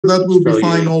that will be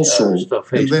fine also.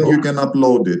 And then you can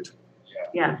upload it.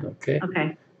 Yeah. Okay.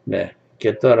 Okay. Ναι.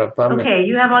 Και τώρα πάμε. Okay,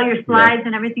 you have all your slides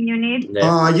and everything you need?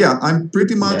 Yeah, I'm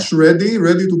pretty much ready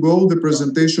to go. The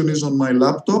presentation is on my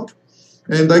laptop,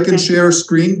 and I can share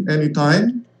screen anytime.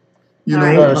 You know,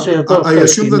 I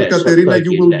assume that Katerina,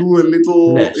 you will do a little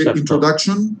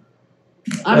introduction.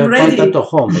 I'm ready.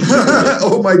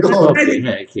 Oh my God.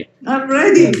 I'm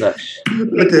ready.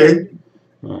 Okay.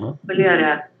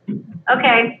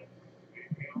 Okay.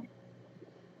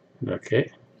 Okay.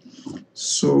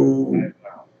 So.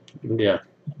 Yeah.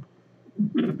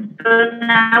 So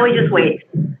now we just wait.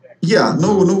 Yeah, no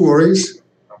worries.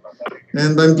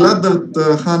 And I'm glad that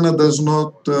Hannah does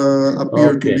not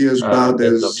appear to be as bad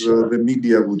as the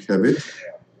media would have it.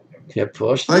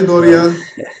 Hi, Doria.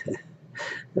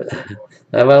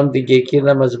 Να βάλουν την και εκεί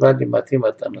να μας βάλει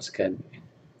μαθήματα να μας κάνει.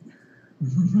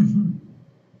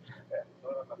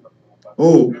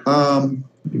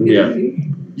 Yeah.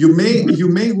 You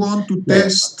may want to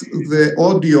test the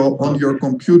audio on your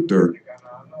computer.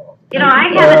 You know, I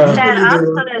have it set up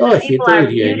so that the people are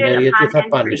muted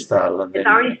upon entry. It's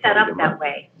already set up that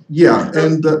way. Yeah,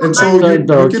 and so you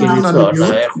can even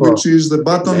unmute, which is the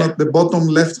button at the bottom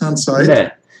left-hand side.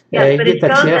 Yes, but it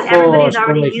shows that everybody's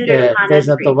already muted upon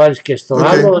entry.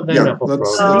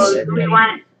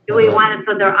 Do we want it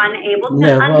so they're unable to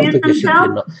unmute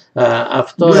themselves?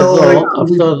 Αυτό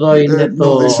εδώ είναι το No,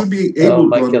 they should be able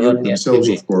to unmute themselves,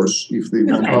 of course, if they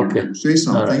want to say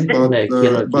something.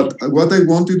 But what I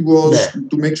wanted was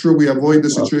to make sure we avoid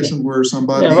the situation where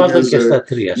somebody has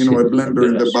a blender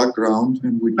in the background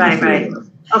and we can Right.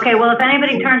 Okay, well, if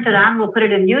anybody turns it on, we'll put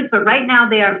it in mute, but right now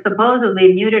they are supposedly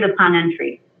muted upon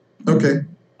entry. Okay.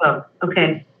 Well, okay.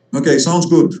 Okay, sounds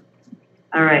good.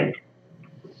 All right.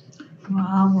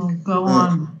 Well, we'll go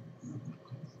on.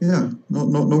 Yeah,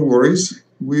 no worries.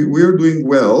 We are doing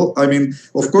well. I mean,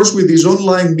 of course, with these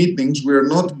online meetings, we are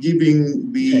not giving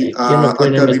the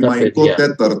academaiko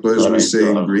tetarto, as we say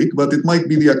in Greek, but it might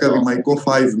be the academaiko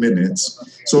 5 minutes.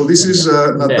 So this is,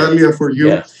 Natalia, for you.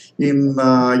 In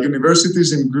universities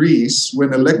in Greece, when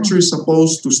a lecture is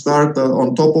supposed to start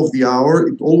on top of the hour,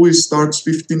 it always starts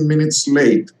 15 minutes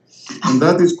late. And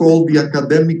that is called the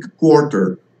academic quarter.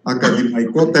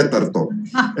 Academaiko tetarto.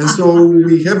 And so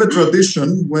we have a tradition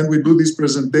when we do these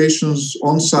presentations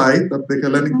on site at the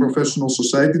Hellenic Professional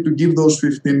Society to give those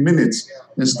 15 minutes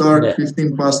and start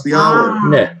 15 past the hour.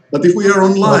 But if we are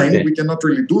online, we cannot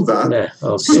really do that.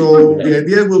 So the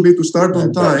idea will be to start on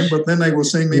time, but then I was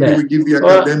saying maybe we give the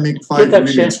academic 5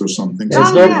 minutes or something.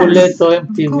 Εδώ που λέει το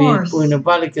MTV που είναι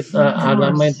πάλι και τα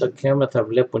άλλα με το κέμμα θα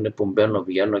βλέπουν που μπαίνω,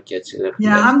 βγαίνω και έτσι.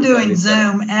 Yeah, I'm doing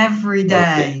Zoom every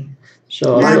day. So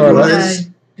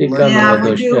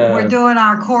we're doing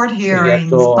our court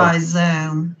hearings by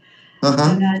Zoom.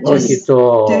 And I just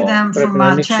do them from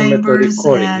my chambers,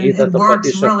 and it works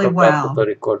really well.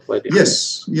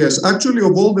 Yes. Actually,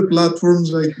 of all the platforms,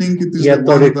 I think it is the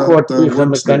one that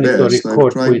works the best.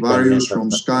 I've tried various from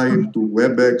Skype to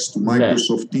WebEx to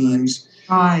Microsoft Teams.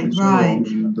 Right.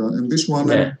 And this one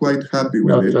I'm quite happy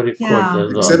with it.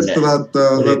 Except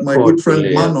that my good friend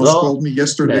Manos called me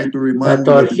yesterday to remind me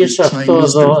that it is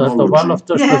Chinese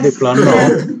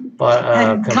technology.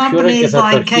 And companies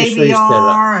like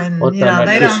KBR, and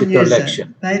they don't use it.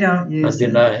 They don't use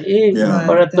it.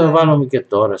 Μπορεί να το βάλουμε και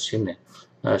τώρα,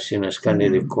 ας είναι σκάνει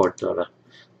record τώρα.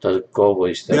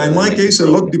 Yeah, in my case, a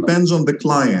lot depends on the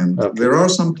client. There are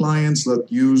some clients that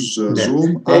use Zoom,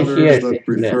 others that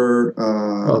prefer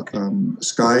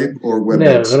Skype or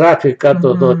WebEx.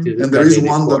 And there is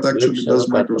one that actually does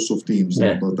Microsoft Teams,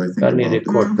 but I think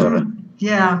about it.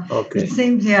 Yeah, it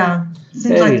seems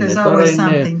like there's always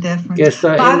something different.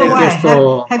 By the way,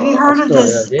 have you heard of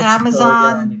this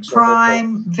Amazon Prime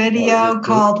video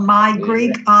called My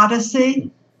Greek Odyssey?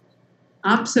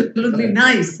 Absolutely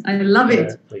nice. I love it.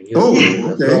 Oh,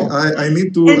 okay. I need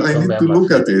to look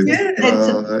at it.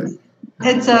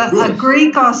 It's a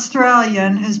Greek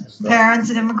Australian whose parents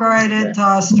immigrated to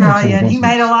Australia, and he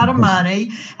made a lot of money,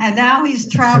 and now he's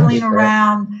traveling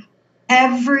around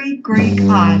every Greek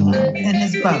island in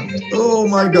his boat. Oh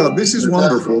my God, this is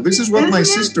wonderful. This is what my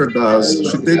sister does.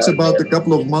 She takes about a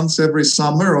couple of months every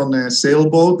summer on a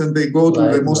sailboat, and they go to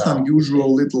the most unusual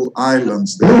little islands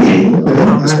there,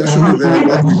 especially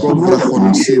what we call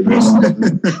Vrachonisides.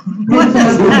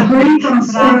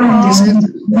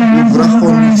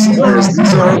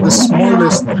 These are the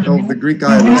smallest of the Greek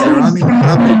islands. They're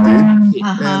uninhabited,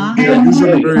 and they are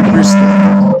usually very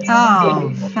pristine.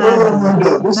 Oh,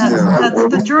 fabulous. That's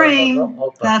the dream.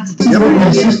 That's the dream.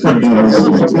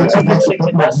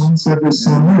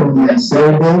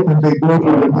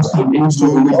 So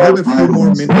we have a few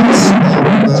more minutes,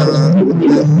 and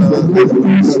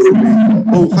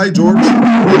oh, hi, George.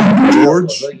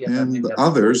 George and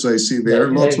others I see there.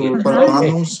 Lots of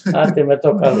Parpanos.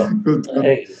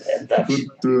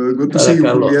 Good to see you,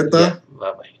 Julieta.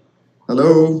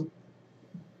 Hello.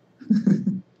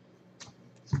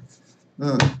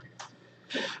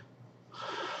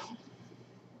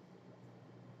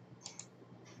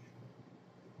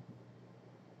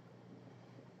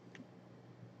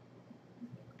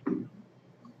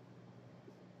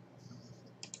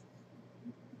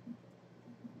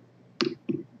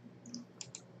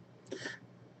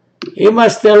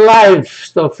 Είμαστε live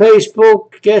στο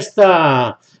Facebook και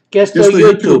στο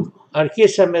YouTube.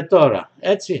 Αρχίσαμε τώρα,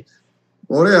 έτσι.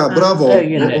 Ωραία, μπράβο.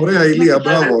 Ωραία, Ηλία,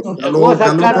 μπράβο. Εγώ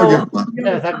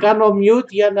θα κάνω mute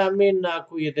για να μην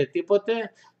ακούγεται τίποτε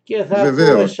και θα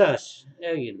ακούω εσάς.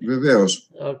 Βεβαίως.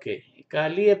 Okay.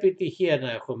 Καλή επιτυχία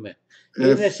να έχουμε.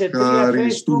 Είναι σε 3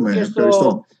 Facebook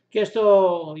και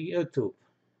στο YouTube.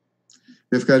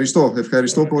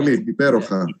 Ευχαριστώ πολύ.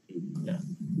 Υπέροχα.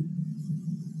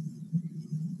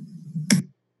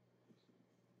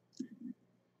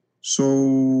 So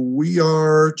we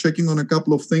are checking on a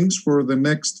couple of things for the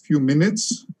next few minutes,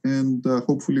 and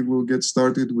hopefully we'll get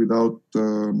started without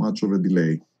much of a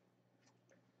delay.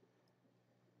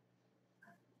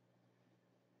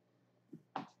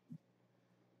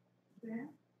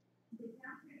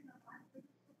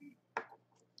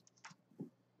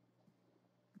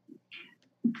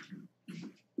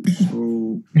 So,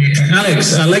 Alex,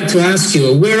 I'd like to ask you,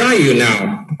 where are you now?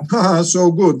 So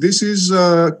good. This is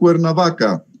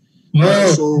Cuernavaca.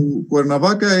 So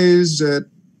Cuernavaca is,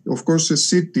 of course, a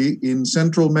city in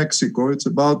central Mexico. It's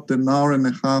about an hour and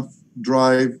a half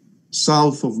drive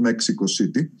south of Mexico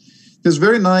City. It has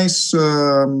very nice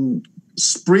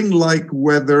spring-like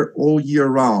weather all year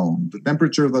round. The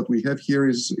temperature that we have here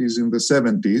is in the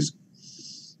 70s.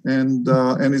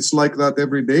 And it's like that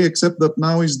every day, except that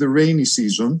now is the rainy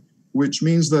season, which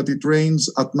means that it rains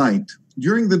at night.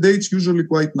 During the day, it's usually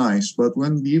quite nice, but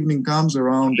when the evening comes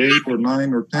around 8 or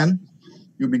 9 or 10,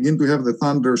 you begin to have the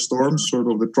thunderstorms, sort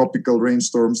of the tropical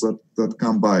rainstorms that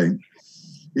come by.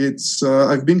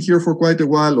 I've been here for quite a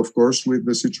while, of course, with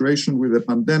the situation with the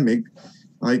pandemic.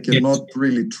 I cannot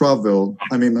really travel,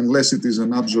 I mean, unless it is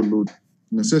an absolute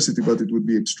necessity, but it would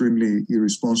be extremely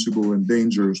irresponsible and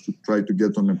dangerous to try to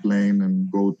get on a plane and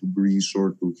go to Greece or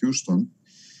to Houston.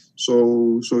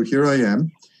 So here I am.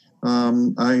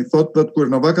 I thought that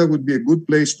Cuernavaca would be a good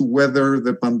place to weather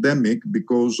the pandemic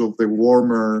because of the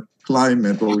warmer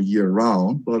climate all year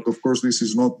round. But of course,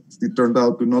 it turned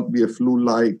out to not be a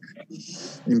flu-like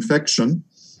infection,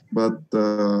 but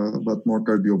more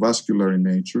cardiovascular in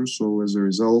nature. So as a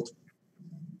result,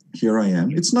 here I am.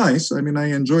 It's nice. I mean, I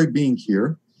enjoy being here.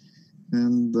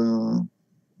 And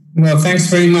well, thanks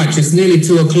very much. It's nearly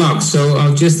 2 o'clock, so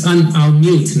I'll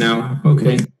mute now.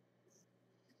 Okay.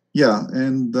 Yeah,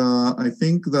 and I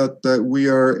think that we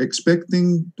are expecting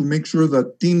to make sure that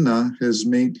Tina has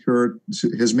made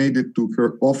it to her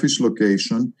office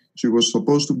location. She was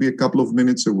supposed to be a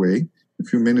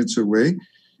few minutes away.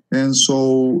 And so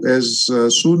as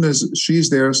soon as she's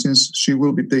there, since she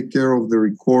will take care of the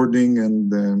recording and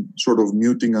the sort of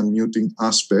muting, unmuting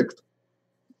aspect,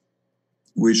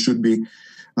 we should be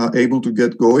able to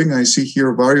get going. I see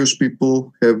here various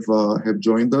people have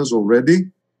joined us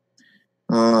already.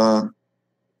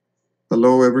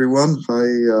 Hello, everyone. Hi,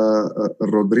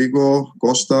 Rodrigo,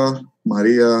 Costa,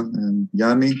 Maria, and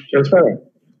Yanni.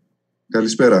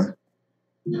 Kalispera.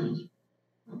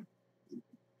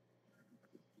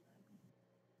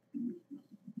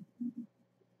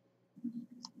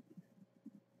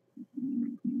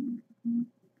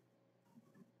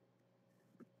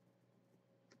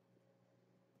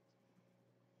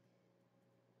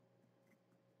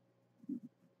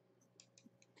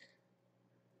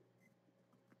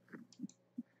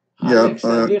 Άλεξ,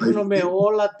 θα δείχνουμε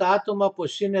όλα τα άτομα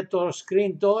πως είναι το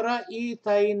screen τώρα ή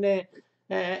θα είναι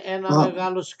ένα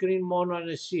μεγάλο screen μόνο αν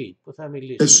εσύ που θα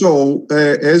μιλήσεις? So,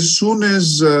 as soon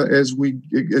as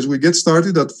we get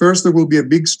started, at first there will be a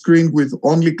big screen with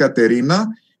only Katerina,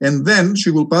 and then she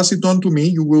will pass it on to me.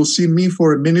 You will see me for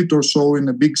a minute or so in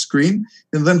a big screen,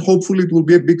 and then hopefully it will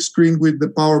be a big screen with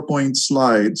the PowerPoint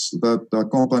slides that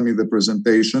accompany the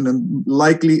presentation, and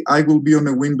likely I will be on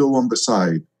a window on the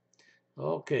side.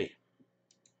 Okay.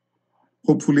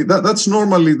 Hopefully, that's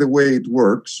normally the way it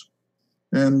works.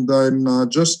 And I'm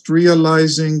just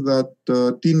realizing that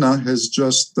Tina has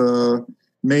just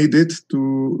made it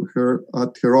to her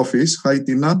office. Hi,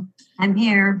 Tina. I'm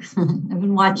here. I've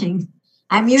been watching.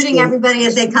 I'm muting everybody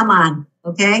as they come on,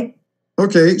 okay?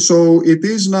 Okay, so it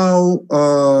is now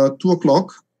 2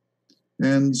 o'clock,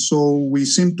 and so we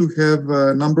seem to have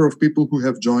a number of people who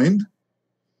have joined.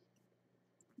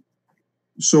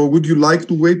 So would you like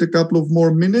to wait a couple of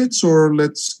more minutes, or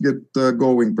let's get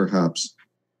going perhaps?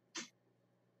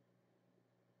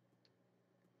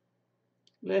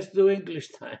 Let's do English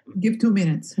time. Give 2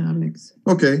 minutes, Alex.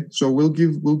 Okay, so we'll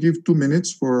give 2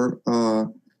 minutes for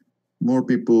more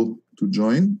people to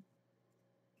join.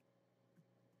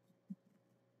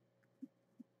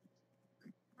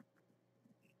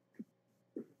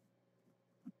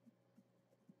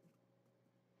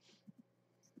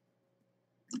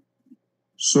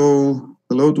 So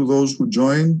hello to those who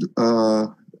joined,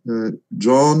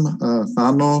 John,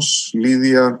 Thanos,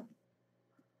 Lydia,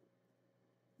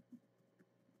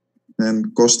 and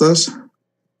Kostas.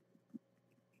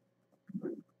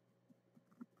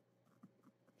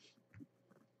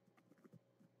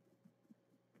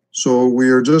 So we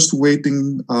are just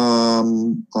waiting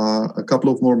a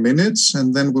couple of more minutes,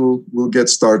 and then we'll get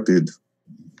started.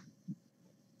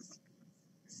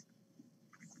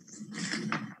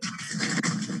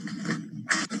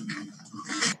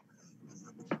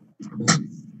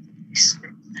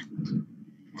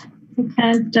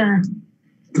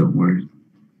 Don't worry.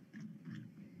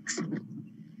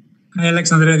 Hi,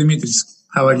 Alexandria Dimitris.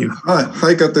 How are you?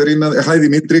 Hi, Katerina. Hi,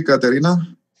 Dimitri.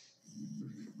 Katerina.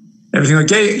 Everything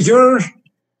okay? You're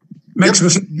Mexico,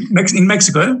 in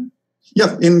Mexico, eh?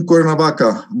 Yeah, in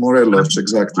Cuernavaca, Morelos,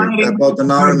 exactly. About an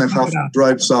hour and a half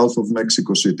drive south of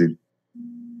Mexico City.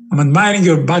 I'm admiring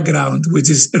your background, which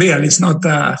is real. It's not.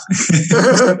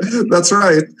 That's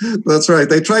right. That's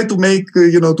right. I try to make,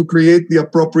 to create the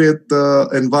appropriate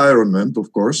environment,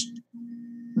 of course.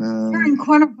 You're in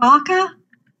Cuernavaca?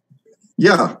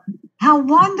 Yeah. How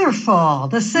wonderful.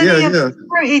 The city of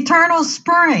eternal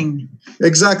spring.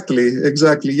 Exactly.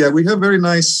 Yeah, we have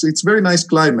it's very nice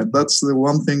climate. That's the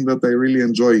one thing that I really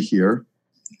enjoy here.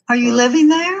 Are you living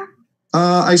there?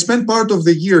 I spent part of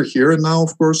the year here, and now,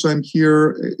 of course, I'm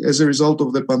here as a result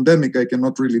of the pandemic. I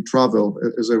cannot really travel,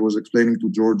 as I was explaining to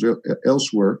George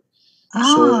elsewhere.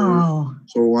 Oh.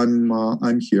 So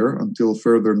I'm here until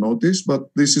further notice, but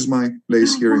this is my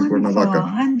place here in Cuernavaca.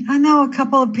 I know a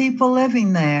couple of people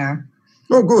living there.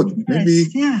 Oh, good.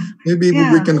 Yes, Maybe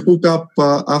we can hook up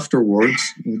afterwards.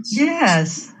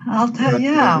 Yes, I'll tell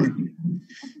you.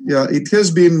 Yeah, it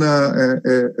has been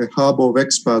a hub of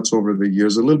expats over the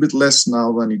years, a little bit less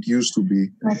now than it used to be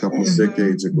a couple of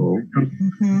decades ago.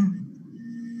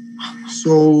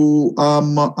 So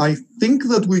I think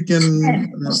that we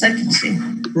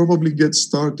can probably get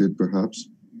started, perhaps.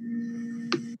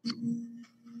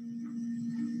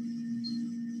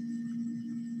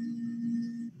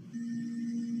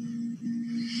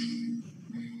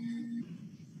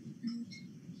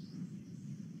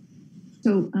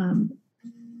 So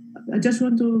I just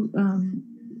want to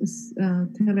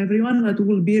tell everyone that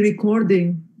we'll be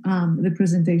recording the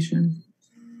presentation.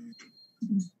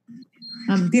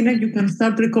 Tina, you can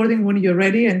start recording when you're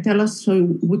ready and tell us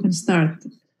so we can start.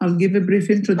 I'll give a brief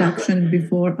introduction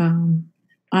before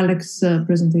Alex's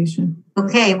presentation.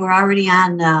 Okay, we're already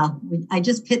on. I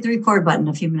just hit the record button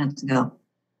a few minutes ago.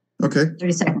 Okay.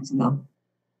 30 seconds ago.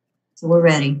 So we're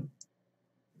ready.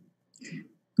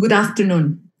 Good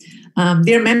afternoon.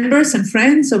 Dear members and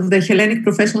friends of the Hellenic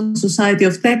Professional Society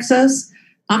of Texas,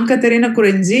 I'm Katerina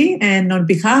Kourenzi, and on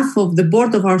behalf of the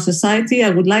board of our society, I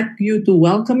would like to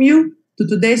welcome you to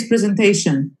today's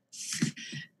presentation.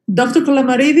 Dr.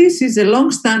 Kolamaridis is a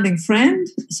long-standing friend,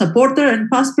 supporter, and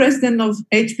past president of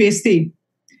HPST.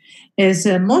 As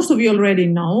most of you already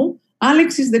know,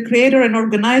 Alex is the creator and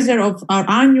organizer of our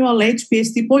annual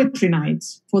HPST Poetry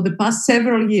Nights for the past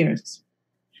several years.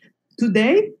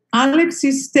 Today, Alex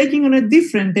is taking on a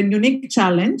different and unique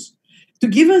challenge to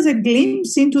give us a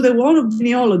glimpse into the world of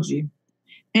genealogy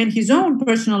and his own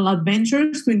personal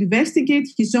adventures to investigate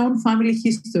his own family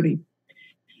history.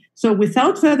 So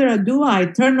without further ado, I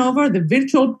turn over the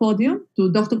virtual podium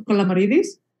to Dr. Kolamaridis.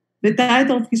 The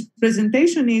title of his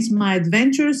presentation is My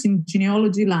Adventures in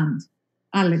Genealogy Land.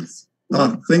 Alex.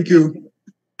 Thank you.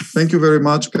 Thank you very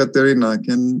much, Katerina.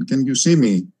 Can you see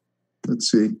me?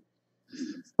 Let's see.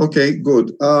 Okay,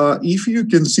 good. If you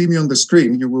can see me on the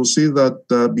screen, you will see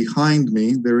that behind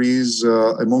me there is,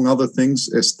 among other things,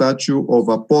 a statue of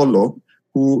Apollo,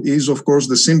 who is, of course,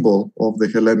 the symbol of the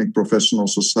Hellenic Professional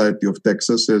Society of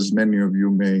Texas, as many of you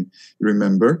may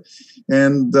remember.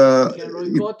 And can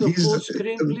we go to full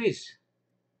screen, please?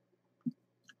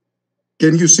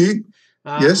 Can you see?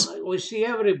 Yes. We see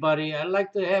everybody. I'd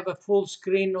like to have a full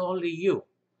screen, only you,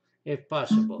 if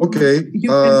possible. Okay.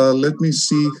 Let me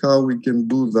see how we can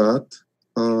do that.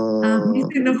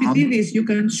 Mr. Neofytides, you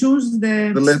can choose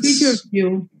the speaker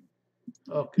view.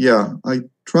 Okay. Yeah, I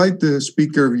tried the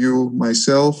speaker view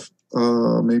myself.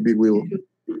 Maybe we'll...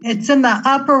 It's in the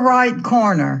upper right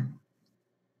corner.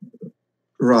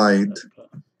 Right.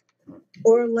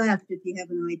 Or left if you have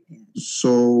an iPad.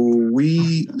 So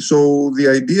the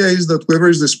idea is that whoever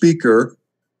is the speaker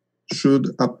should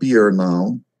appear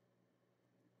now.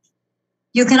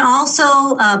 You can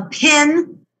also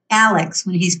pin Alex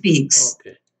when he speaks.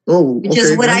 Okay. Oh, which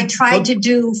is what I tried to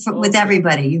do with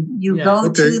everybody. You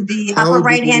go to the upper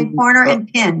right-hand corner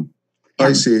and pin.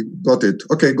 I see. Got it.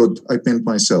 Okay, good. I pinned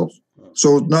myself.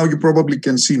 So now you probably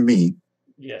can see me.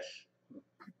 Yes.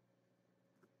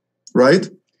 Right?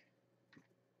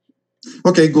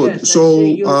 Okay, good. Yes,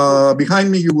 so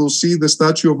behind me you will see the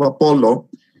statue of Apollo,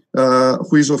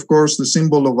 who is, of course, the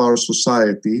symbol of our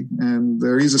society. And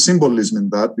there is a symbolism in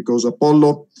that because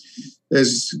Apollo,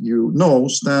 as you know,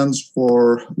 stands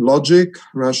for logic,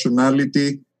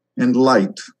 rationality, and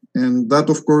light. And that,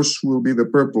 of course, will be the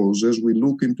purpose as we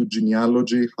look into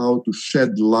genealogy, how to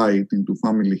shed light into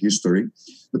family history.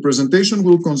 The presentation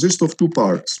will consist of two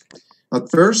parts.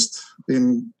 At first,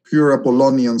 in pure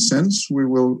Apollonian sense, we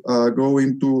will go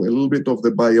into a little bit of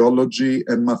the biology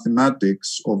and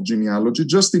mathematics of genealogy,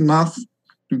 just enough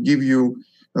to give you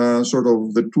sort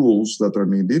of the tools that are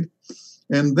needed.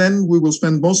 And then we will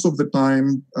spend most of the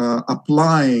time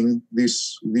applying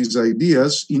these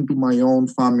ideas into my own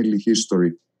family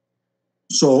history.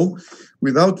 So,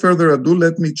 without further ado,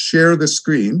 let me share the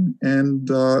screen and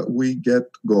we get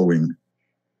going.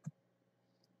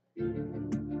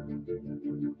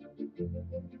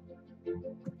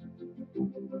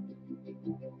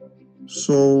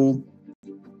 So,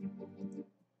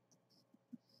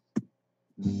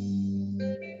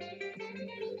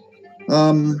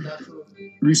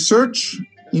 research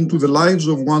into the lives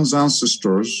of one's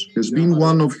ancestors has been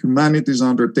one of humanity's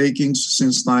undertakings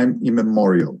since time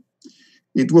immemorial.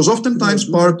 It was oftentimes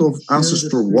part of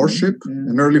ancestor worship,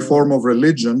 an early form of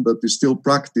religion that is still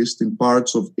practiced in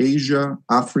parts of Asia,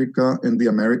 Africa, and the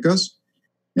Americas,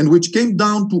 and which came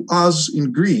down to us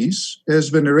in Greece as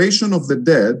veneration of the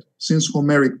dead since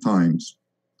Homeric times.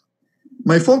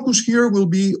 My focus here will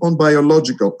be on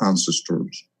biological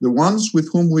ancestors, the ones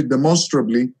with whom we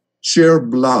demonstrably share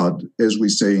blood, as we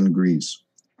say in Greece.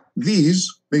 These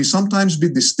may sometimes be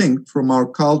distinct from our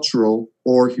cultural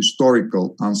or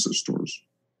historical ancestors.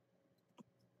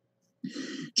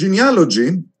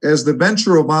 Genealogy, as the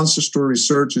venture of ancestor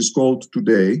research is called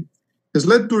today, has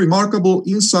led to remarkable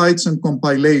insights and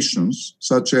compilations,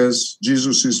 such as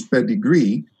Jesus'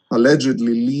 pedigree,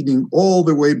 allegedly leading all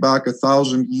the way back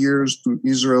 1,000 years to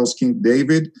Israel's King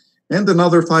David, and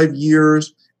another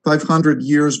 500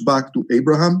 years back to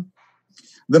Abraham.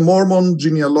 The Mormon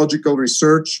genealogical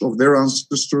research of their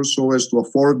ancestors so as to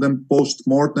afford them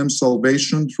post-mortem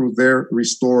salvation through their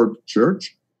restored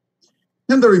church,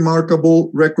 and the remarkable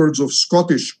records of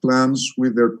Scottish clans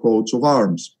with their coats of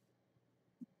arms.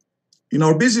 In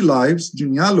our busy lives,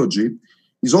 genealogy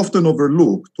is often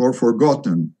overlooked or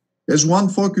forgotten as one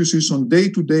focuses on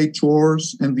day-to-day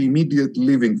chores and the immediate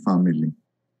living family.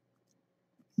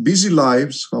 Busy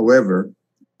lives, however,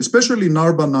 especially in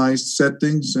urbanized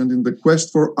settings and in the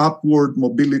quest for upward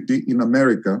mobility in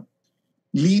America,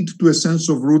 lead to a sense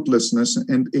of rootlessness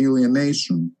and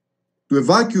alienation, to a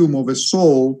vacuum of a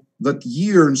soul that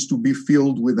yearns to be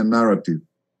filled with a narrative.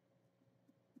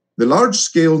 The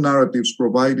large-scale narratives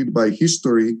provided by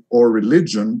history or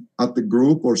religion at the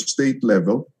group or state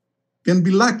level can be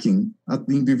lacking at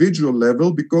the individual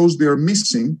level because they are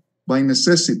missing, by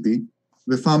necessity,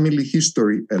 the family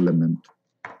history element.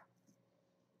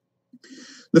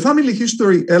 The family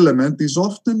history element is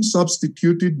often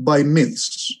substituted by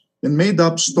myths and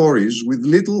made-up stories with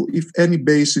little, if any,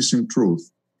 basis in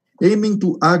truth, aiming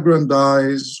to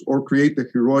aggrandize or create a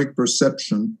heroic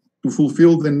perception to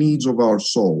fulfill the needs of our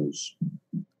souls.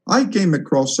 I came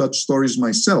across such stories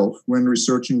myself when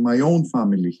researching my own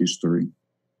family history.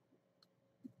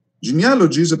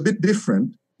 Genealogy is a bit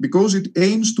different because it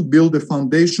aims to build a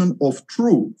foundation of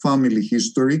true family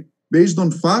history based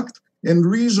on fact and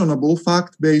reasonable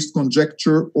fact-based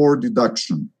conjecture or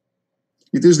deduction.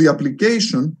 It is the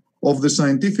application of the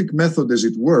scientific method, as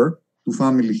it were, to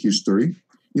family history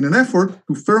in an effort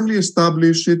to firmly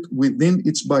establish it within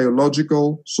its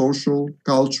biological, social,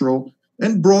 cultural,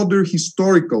 and broader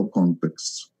historical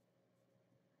contexts.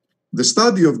 The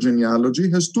study of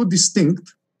genealogy has two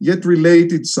distinct yet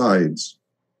related sides.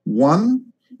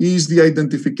 One is the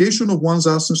identification of one's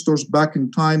ancestors back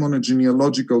in time on a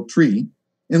genealogical tree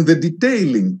and the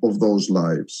detailing of those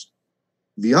lives.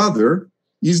 The other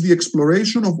is the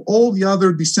exploration of all the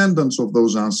other descendants of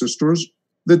those ancestors,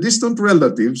 the distant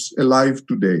relatives alive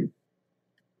today.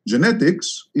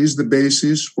 Genetics is the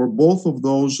basis for both of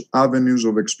those avenues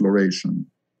of exploration.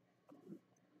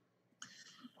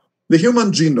 The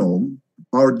human genome,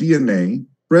 our DNA,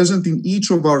 present in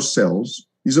each of our cells,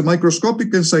 is a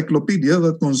microscopic encyclopedia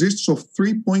that consists of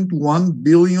 3.1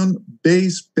 billion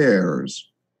base pairs.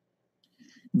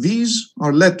 These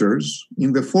are letters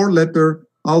in the four-letter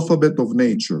alphabet of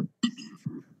nature.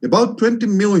 About 20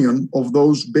 million of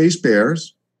those base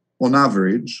pairs, on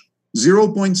average,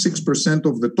 0.6%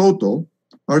 of the total,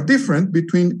 are different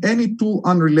between any two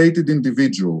unrelated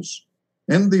individuals,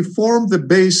 and they form the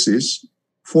basis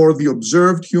for the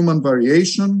observed human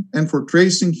variation and for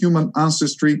tracing human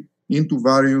ancestry into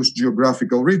various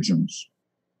geographical regions.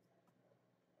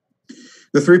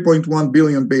 The 3.1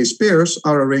 billion base pairs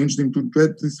are arranged into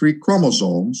 23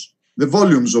 chromosomes, the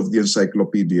volumes of the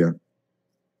encyclopedia.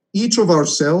 Each of our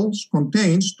cells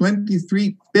contains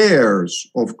 23 pairs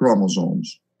of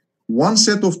chromosomes, one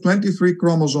set of 23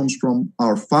 chromosomes from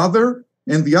our father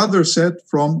and the other set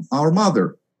from our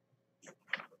mother.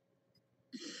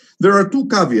 There are two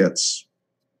caveats.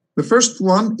 The first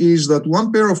one is that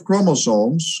one pair of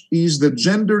chromosomes is the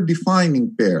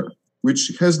gender-defining pair,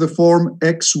 which has the form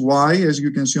XY, as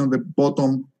you can see on the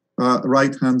bottom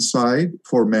right-hand side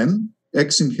for men,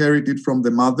 X inherited from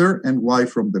the mother and Y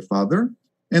from the father,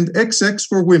 and XX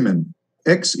for women,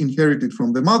 X inherited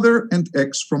from the mother and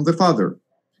X from the father.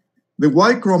 The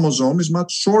Y chromosome is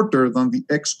much shorter than the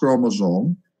X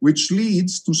chromosome, which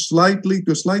leads to a slightly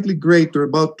greater,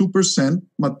 about 2%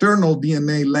 maternal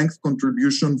DNA length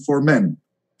contribution for men.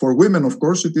 For women, of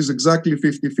course, it is exactly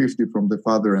 50-50 from the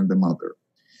father and the mother.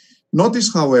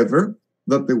 Notice, however,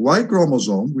 that the Y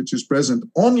chromosome, which is present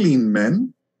only in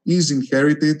men, is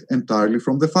inherited entirely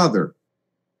from the father.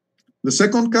 The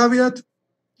second caveat,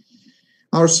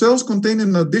 our cells contain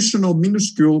an additional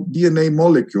minuscule DNA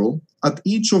molecule at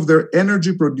each of their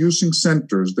energy-producing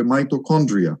centers, the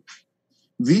mitochondria.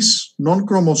 This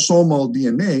non-chromosomal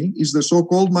DNA is the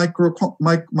so-called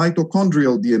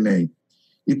mitochondrial DNA.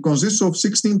 It consists of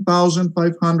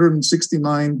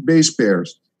 16,569 base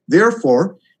pairs.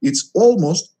 Therefore, it's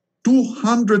almost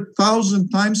 200,000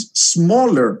 times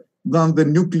smaller than the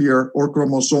nuclear or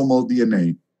chromosomal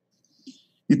DNA.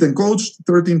 It encodes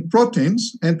 13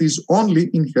 proteins and is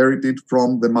only inherited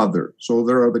from the mother. So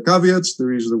there are the caveats.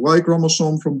 There is the Y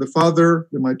chromosome from the father,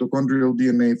 the mitochondrial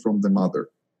DNA from the mother.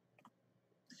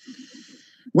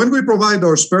 When we provide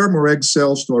our sperm or egg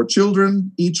cells to our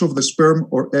children, each of the sperm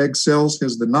or egg cells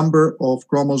has the number of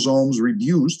chromosomes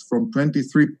reduced from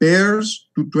 23 pairs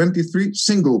to 23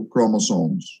 single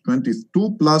chromosomes,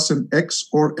 22 plus an X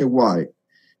or a Y,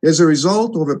 as a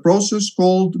result of a process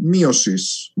called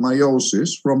meiosis,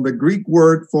 from the Greek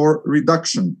word for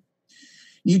reduction.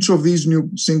 Each of these new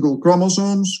single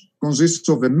chromosomes consists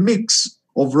of a mix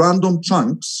of random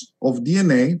chunks of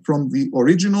DNA from the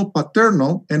original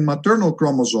paternal and maternal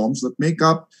chromosomes that make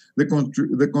up the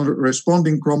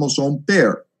corresponding chromosome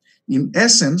pair. In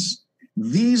essence,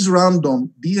 these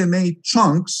random DNA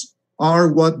chunks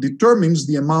are what determines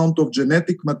the amount of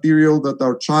genetic material that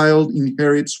our child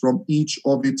inherits from each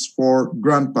of its four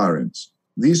grandparents.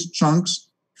 These chunks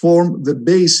form the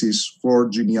basis for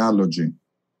genealogy.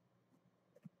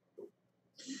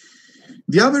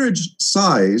 The average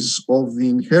size of the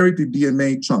inherited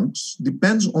DNA chunks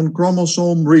depends on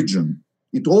chromosome region.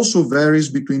 It also varies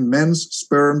between men's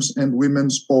sperms and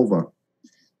women's ova.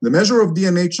 The measure of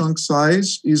DNA chunk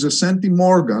size is a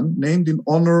centimorgan, named in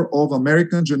honor of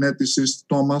American geneticist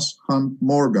Thomas Hunt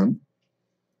Morgan.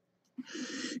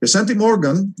 A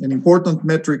centimorgan, an important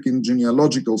metric in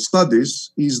genealogical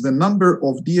studies, is the number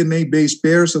of DNA base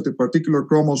pairs at a particular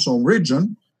chromosome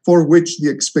region for which the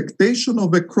expectation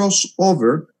of a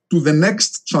crossover to the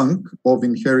next chunk of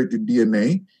inherited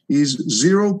DNA is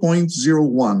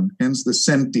 0.01, hence the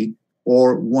centi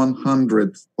or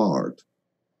 100th part.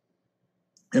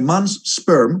 A man's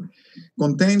sperm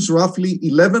contains roughly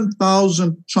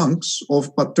 11,000 chunks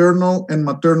of paternal and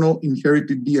maternal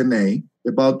inherited DNA,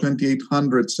 about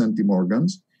 2,800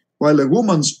 centimorgans, while a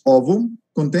woman's ovum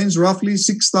contains roughly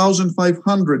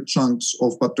 6,500 chunks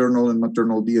of paternal and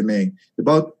maternal DNA,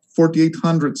 about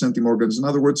 4,800 centimorgans. In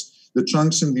other words, the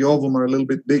chunks in the ovum are a little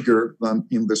bit bigger than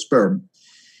in the sperm,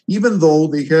 even though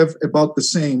they have about the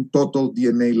same total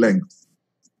DNA length.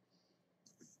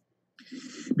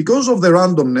 Because of the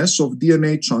randomness of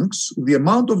DNA chunks, the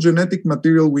amount of genetic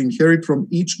material we inherit from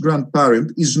each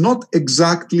grandparent is not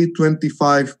exactly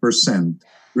 25%.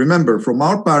 Remember, from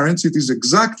our parents, it is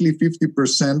exactly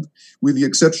 50%, with the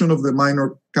exception of the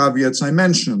minor caveats I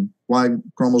mentioned, Y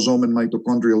chromosome and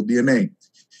mitochondrial DNA.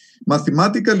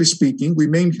 Mathematically speaking, we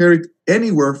may inherit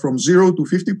anywhere from 0 to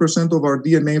 50% of our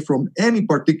DNA from any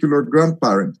particular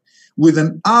grandparent, with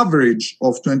an average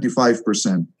of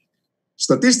 25%.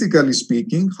 Statistically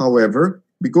speaking, however,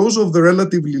 because of the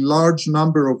relatively large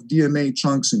number of DNA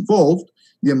chunks involved,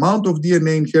 the amount of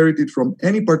DNA inherited from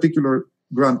any particular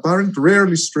grandparent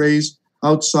rarely strays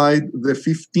outside the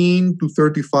 15 to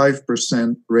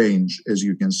 35% range, as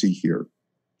you can see here.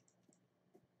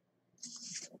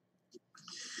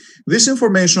 This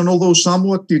information, although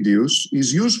somewhat tedious,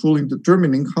 is useful in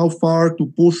determining how far to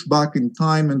push back in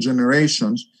time and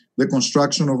generations the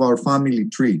construction of our family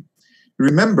tree.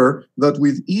 Remember that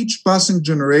with each passing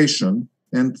generation,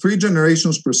 and 3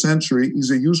 generations per century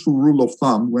is a useful rule of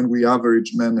thumb when we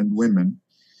average men and women,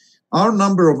 our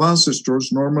number of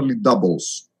ancestors normally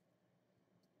doubles,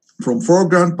 from 4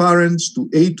 grandparents to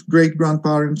 8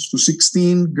 great-grandparents to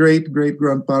 16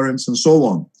 great-great-grandparents and so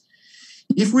on.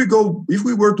 If we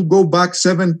were to go back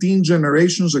 17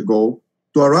 generations ago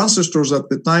to our ancestors at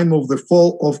the time of the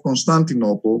fall of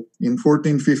Constantinople in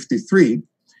 1453,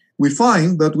 we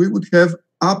find that we would have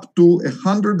up to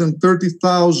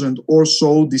 130,000 or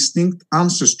so distinct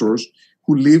ancestors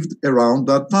who lived around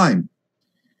that time.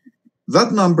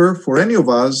 That number for any of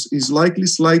us is likely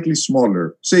slightly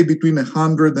smaller, say between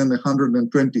 100 and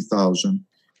 120,000,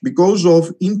 because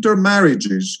of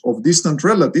intermarriages of distant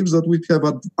relatives that would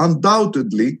have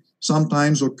undoubtedly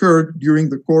sometimes occurred during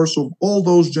the course of all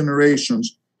those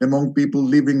generations among people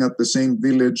living at the same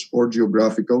village or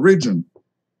geographical region.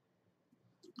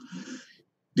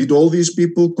 Did all these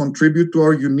people contribute to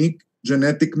our unique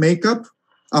genetic makeup?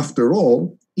 After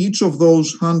all, each of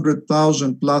those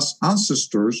 100,000 plus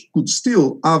ancestors could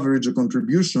still average a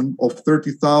contribution of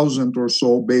 30,000 or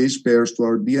so base pairs to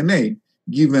our DNA,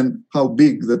 given how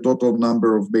big the total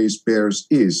number of base pairs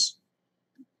is.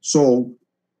 So,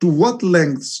 to what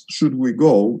lengths should we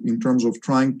go in terms of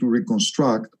trying to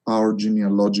reconstruct our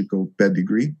genealogical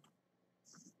pedigree?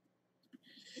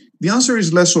 The answer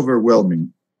is less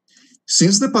overwhelming.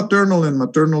 Since the paternal and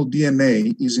maternal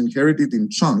DNA is inherited in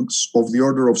chunks of the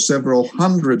order of several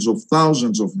hundreds of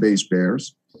thousands of base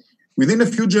pairs, within a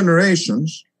few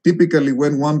generations, typically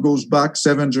when one goes back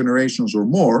 7 generations or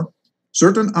more,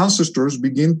 certain ancestors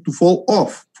begin to fall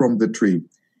off from the tree,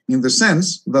 in the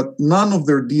sense that none of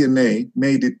their DNA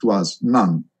made it to us,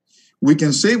 none. We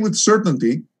can say with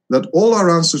certainty that all our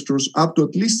ancestors up to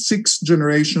at least 6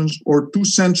 generations or 2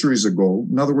 centuries ago,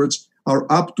 in other words, are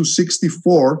up to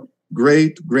 64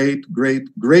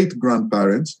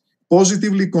 great-great-great-great-grandparents,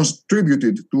 positively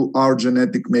contributed to our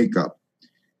genetic makeup.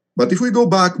 But if we go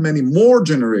back many more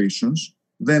generations,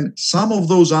 then some of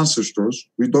those ancestors,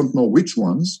 we don't know which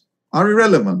ones, are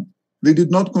irrelevant. They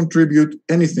did not contribute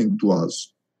anything to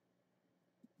us.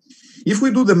 If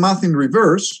we do the math in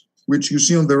reverse, which you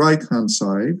see on the right-hand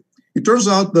side, it turns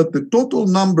out that the total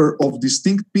number of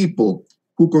distinct people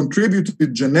who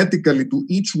contributed genetically to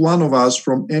each one of us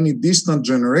from any distant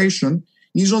generation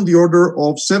is on the order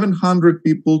of 700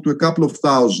 people to a couple of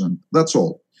thousand. That's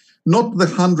all. Not the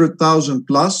 100,000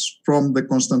 plus from the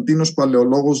Konstantinos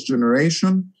Palaiologos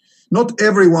generation, not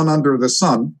everyone under the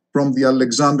sun from the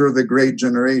Alexander the Great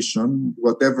generation,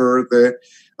 whatever the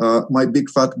my big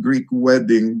fat Greek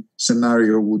wedding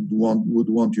scenario would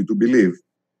want you to believe.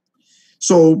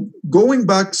 So going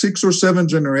back 6 or 7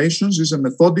 generations is in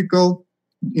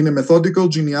a methodical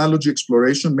genealogy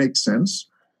exploration makes sense.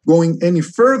 Going any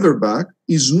further back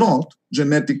is not,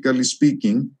 genetically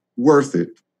speaking, worth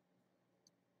it.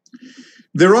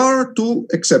 There are 2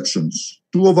 exceptions.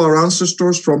 2 of our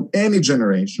ancestors from any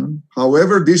generation,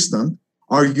 however distant,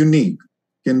 are unique,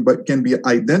 can be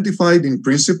identified in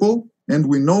principle, and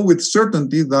we know with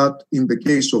certainty that, in the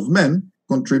case of men,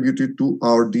 contributed to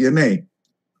our DNA.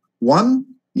 One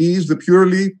is the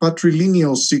purely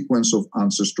patrilineal sequence of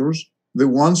ancestors, the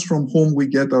ones from whom we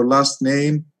get our last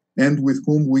name and with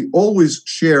whom we always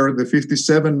share the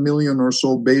 57 million or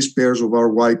so base pairs of our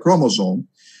Y chromosome,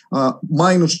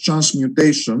 minus chance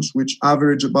mutations, which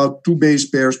average about 2 base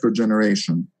pairs per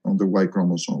generation on the Y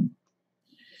chromosome.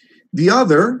 The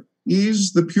other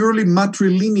is the purely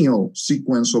matrilineal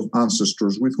sequence of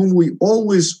ancestors with whom we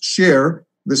always share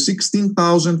the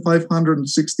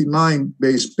 16,569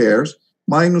 base pairs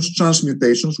minus chance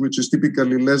mutations, which is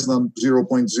typically less than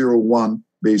 0.01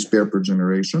 base pair per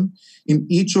generation, in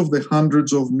each of the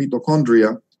hundreds of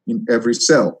mitochondria in every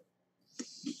cell.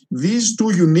 These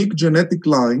 2 unique genetic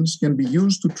lines can be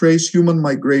used to trace human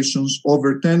migrations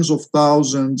over tens of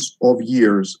thousands of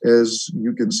years, as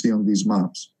you can see on these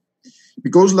maps.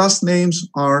 Because last names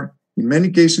are, in many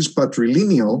cases,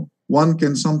 patrilineal, one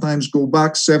can sometimes go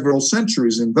back several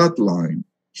centuries in that line.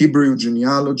 Hebrew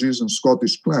genealogies and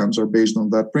Scottish clans are based on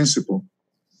that principle.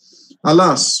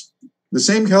 Alas, the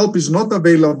same help is not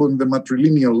available in the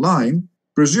matrilineal line,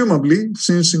 presumably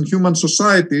since in human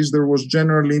societies there was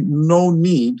generally no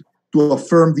need to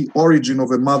affirm the origin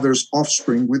of a mother's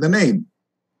offspring with a name.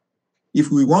 If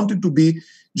we wanted to be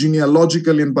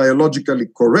genealogically and biologically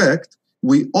correct,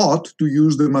 we ought to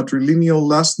use the matrilineal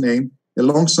last name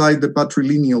alongside the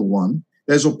patrilineal one,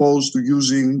 as opposed to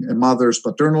using a mother's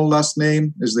paternal last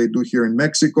name, as they do here in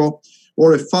Mexico,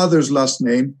 or a father's last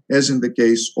name, as in the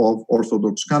case of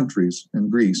Orthodox countries and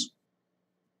Greece.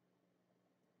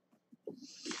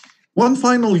 One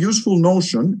final useful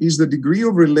notion is the degree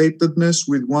of relatedness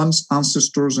with one's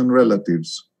ancestors and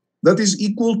relatives. That is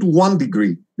equal to 1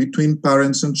 degree between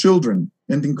parents and children,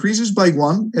 and increases by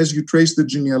 1 as you trace the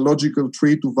genealogical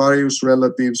tree to various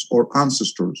relatives or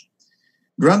ancestors.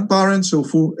 Grandparents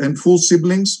and full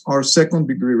siblings are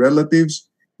 2nd-degree relatives,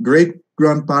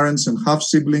 great-grandparents and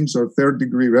half-siblings are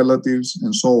 3rd-degree relatives,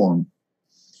 and so on.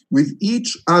 With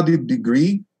each added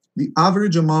degree, the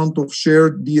average amount of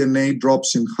shared DNA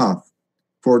drops in half.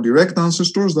 For direct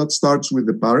ancestors, that starts with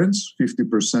the parents,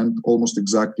 50% almost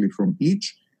exactly from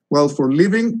each, while for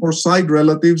living or side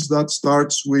relatives, that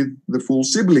starts with the full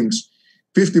siblings,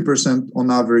 50%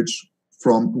 on average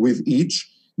with each.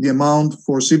 The amount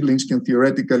for siblings can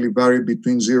theoretically vary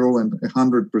between 0 and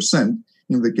 100%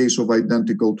 in the case of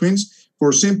identical twins.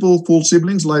 For simple full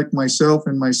siblings like myself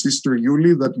and my sister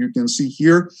Yuli that you can see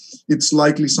here, it's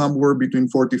likely somewhere between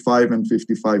 45 and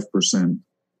 55%.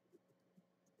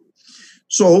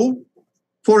 So,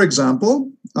 for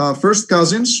example, first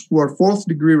cousins who are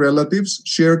 4th-degree relatives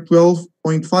share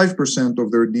 12.5%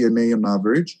 of their DNA on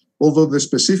average, although the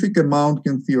specific amount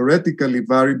can theoretically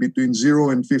vary between 0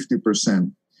 and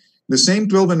 50%. The same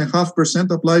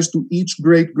 12.5% applies to each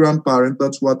great-grandparent,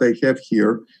 that's what I have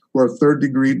here, who are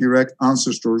 3rd-degree direct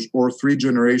ancestors or 3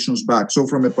 generations back. So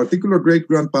from a particular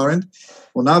great-grandparent,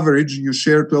 on average, you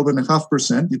share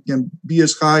 12.5%. It can be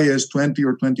as high as 20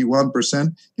 or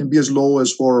 21%, can be as low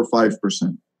as 4 or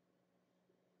 5%.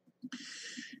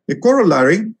 A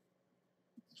corollary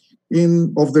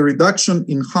of the reduction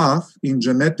in half in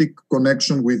genetic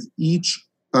connection with each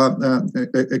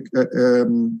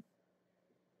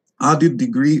added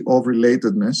degree of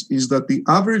relatedness is that the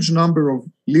average number of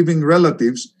living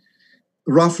relatives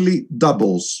roughly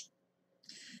doubles.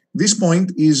 This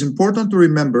point is important to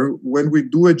remember when we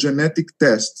do a genetic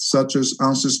test such as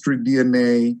Ancestry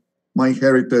DNA,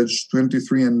 MyHeritage,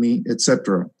 23andMe,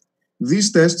 etc.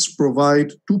 These tests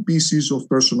provide 2 pieces of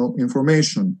personal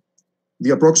information: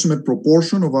 the approximate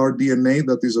proportion of our DNA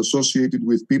that is associated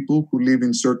with people who live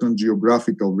in certain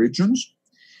geographical regions,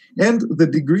 and the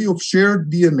degree of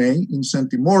shared DNA in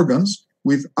centimorgans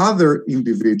with other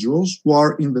individuals who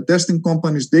are in the testing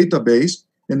company's database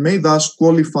and may thus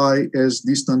qualify as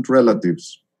distant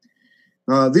relatives.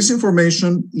 This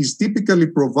information is typically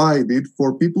provided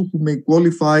for people who may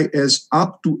qualify as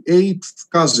up to 8th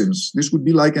cousins. This would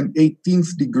be like an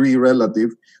 18th degree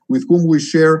relative with whom we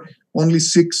share only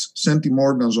 6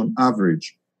 centimorgans on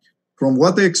average. From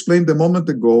what I explained a moment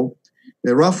ago,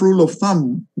 a rough rule of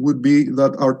thumb would be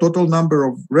that our total number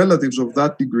of relatives of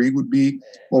that degree would be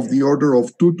of the order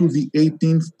of 2 to the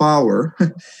 18th power.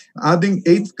 Adding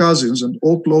 8 cousins and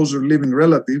all closer living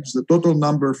relatives, the total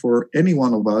number for any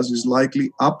one of us is likely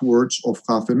upwards of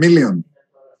 500,000.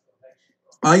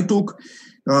 I took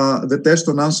the test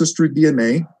on Ancestry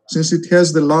DNA since it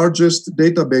has the largest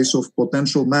database of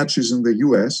potential matches in the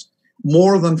US,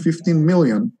 more than 15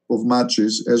 million of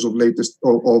matches as of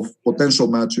potential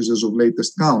matches as of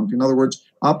latest count. In other words,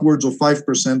 upwards of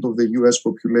 5% of the US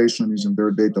population is in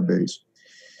their database.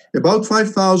 About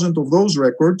 5,000 of those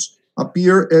records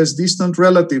appear as distant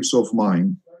relatives of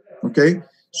mine. Okay,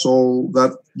 so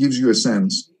that gives you a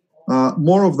sense.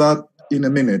 More of that in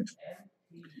a minute.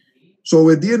 So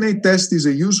a DNA test is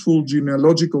a useful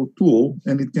genealogical tool,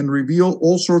 and it can reveal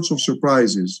all sorts of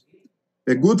surprises.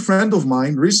 A good friend of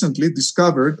mine recently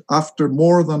discovered, after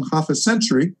more than half a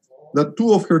century, that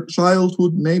 2 of her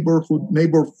childhood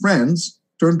neighbor friends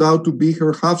turned out to be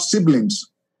her half-siblings,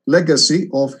 legacy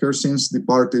of her since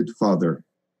departed father.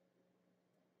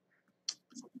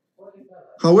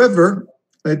 However,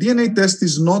 a DNA test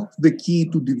is not the key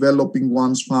to developing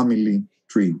one's family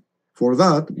tree. For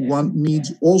that, one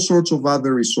needs all sorts of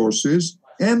other resources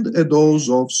and a dose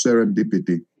of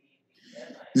serendipity.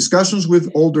 Discussions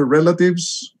with older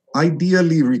relatives,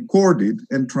 ideally recorded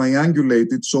and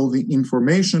triangulated so the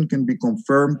information can be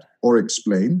confirmed or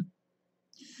explained.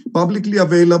 Publicly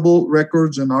available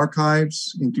records and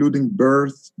archives, including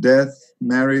birth, death,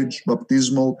 marriage,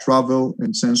 baptismal, travel,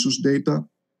 and census data.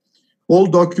 All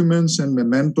documents and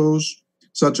mementos,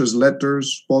 such as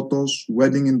letters, photos,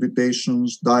 wedding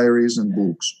invitations, diaries, and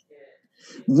books.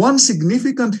 One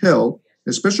significant help,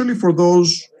 especially for those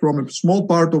from a small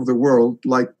part of the world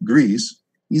like Greece,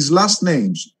 is last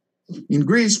names. In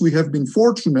Greece, we have been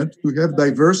fortunate to have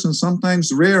diverse and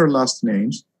sometimes rare last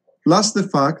names, plus the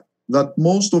fact that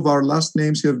most of our last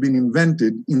names have been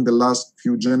invented in the last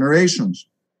few generations.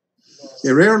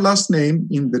 A rare last name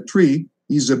in the tree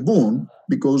is a boon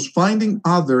because finding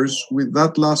others with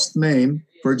that last name,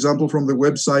 for example, from the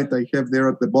website I have there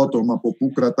at the bottom, από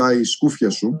πού κρατάει η σκούφια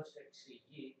σου,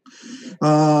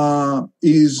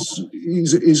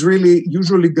 is really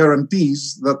usually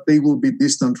guarantees that they will be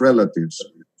distant relatives.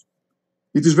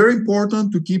 It is very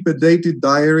important to keep a dated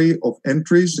diary of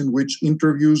entries in which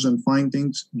interviews and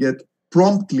findings get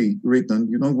promptly written.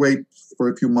 You don't wait for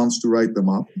a few months to write them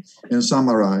up and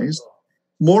summarized.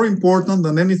 More important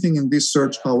than anything in this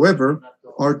search, however,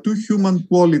 are two human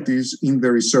qualities in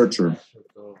the researcher.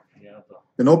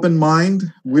 An open mind,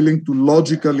 willing to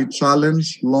logically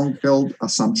challenge long-held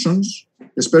assumptions,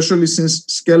 especially since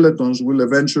skeletons will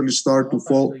eventually start to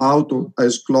fall out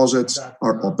as closets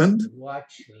are opened,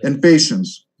 and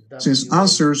patience, since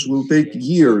answers will take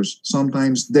years,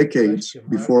 sometimes decades,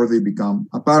 before they become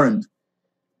apparent.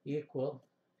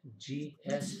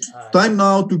 Time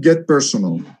now to get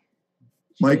personal.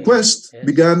 My quest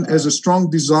began as a strong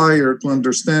desire to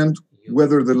understand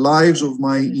whether the lives of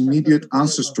my immediate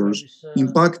ancestors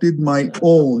impacted my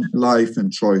own life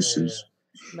and choices.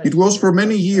 It was for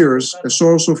many years a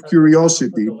source of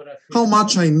curiosity how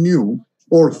much I knew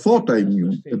or thought I knew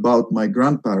about my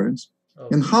grandparents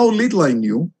and how little I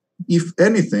knew, if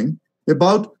anything,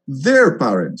 about their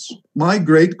parents, my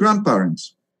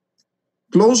great-grandparents.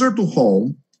 Closer to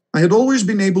home, I had always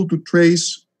been able to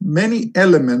trace many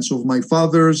elements of my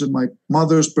father's and my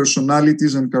mother's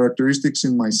personalities and characteristics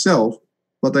in myself,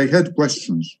 but I had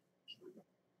questions.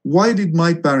 Why did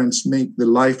my parents make the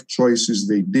life choices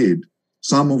they did,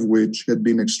 some of which had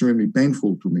been extremely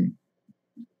painful to me?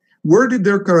 Where did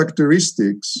their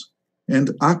characteristics and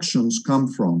actions come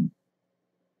from?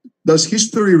 Does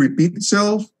history repeat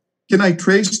itself? Can I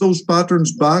trace those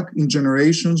patterns back in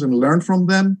generations and learn from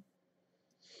them?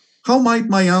 How might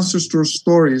my ancestors'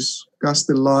 stories cast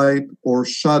a light or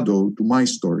shadow to my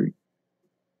story?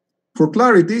 For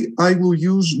clarity, I will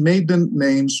use maiden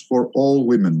names for all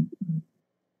women.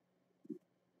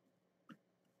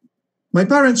 My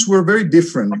parents were very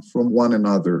different from one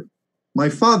another. My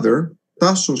father,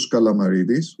 Tassos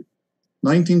Kalamaridis,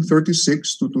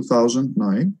 1936 to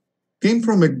 2009, came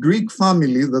from a Greek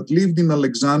family that lived in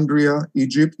Alexandria,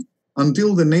 Egypt,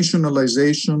 until the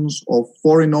nationalizations of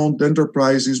foreign-owned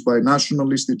enterprises by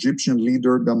nationalist Egyptian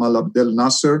leader Gamal Abdel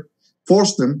Nasser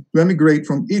forced them to emigrate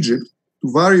from Egypt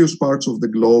to various parts of the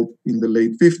globe in the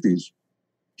late 50s.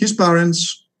 His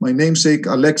parents, my namesake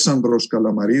Alexandros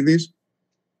Kalamaridis,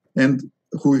 and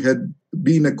who had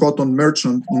been a cotton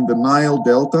merchant in the Nile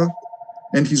Delta,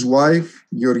 and his wife,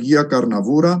 Georgia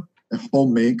Karnavoura, a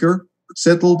homemaker,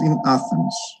 settled in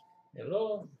Athens.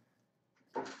 Hello.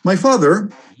 My father,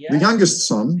 the youngest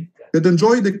son, had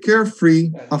enjoyed a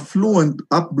carefree, affluent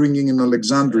upbringing in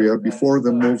Alexandria before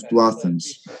the move to Athens.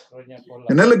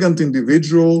 An elegant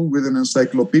individual with an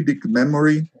encyclopedic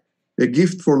memory, a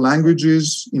gift for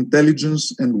languages,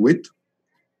 intelligence, and wit,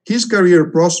 his career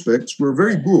prospects were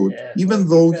very good, even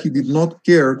though he did not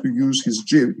care to use his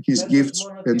gifts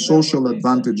and social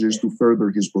advantages to further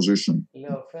his position.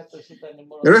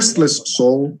 A restless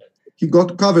soul, he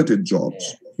got coveted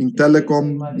jobs in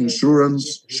telecom,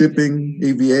 insurance, shipping,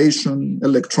 aviation,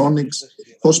 electronics,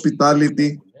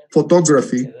 hospitality,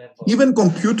 photography, even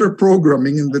computer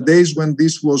programming in the days when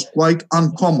this was quite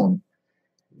uncommon,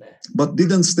 but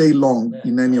didn't stay long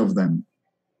in any of them.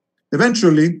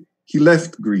 Eventually, he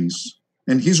left Greece,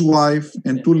 and his wife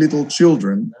and two little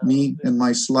children, me and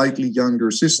my slightly younger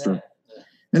sister,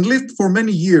 and lived for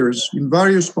many years in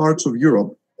various parts of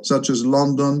Europe, such as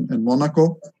London and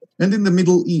Monaco, and in the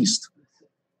Middle East.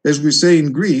 As we say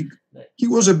in Greek, he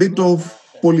was a bit of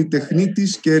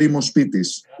polytechnitis και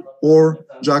ερημοσπίτης, or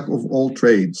jack of all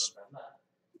trades.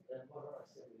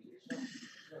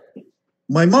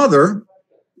 My mother,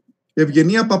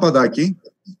 Evgenia Papadaki,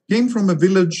 came from a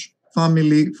village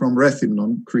family from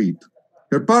Rhethinon, Crete.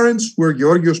 Her parents were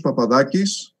Georgios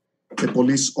Papadakis, a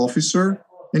police officer,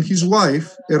 and his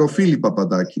wife, Erofili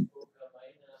Papadaki.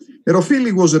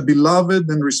 Erofili was a beloved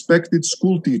and respected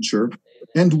school teacher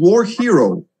and war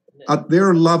hero at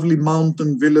their lovely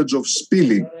mountain village of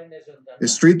Spili, a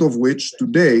street of which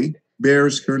today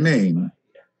bears her name.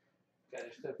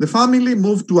 The family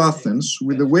moved to Athens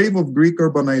with a wave of Greek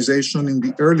urbanization in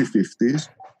the early 50s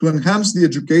to enhance the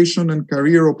education and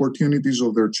career opportunities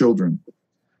of their children.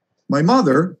 My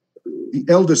mother, the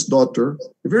eldest daughter,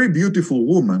 a very beautiful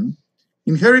woman,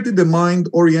 inherited a mind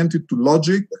oriented to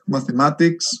logic,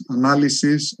 mathematics,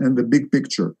 analysis, and the big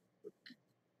picture.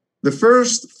 The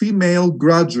first female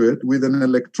graduate with an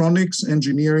electronics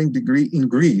engineering degree in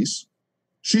Greece,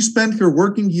 she spent her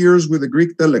working years with the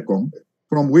Greek Telecom,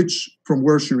 from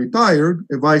where she retired,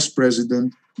 a vice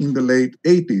president in the late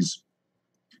 80s.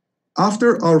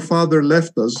 After our father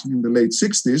left us in the late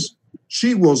 60s,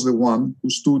 she was the one who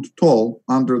stood tall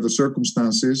under the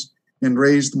circumstances and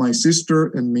raised my sister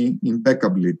and me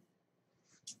impeccably.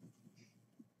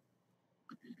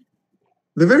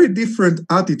 The very different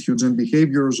attitudes and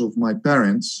behaviors of my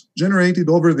parents generated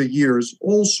over the years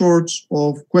all sorts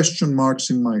of question marks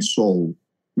in my soul,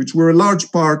 which were a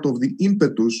large part of the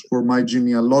impetus for my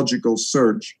genealogical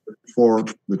search for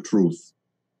the truth.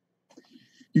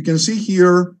 You can see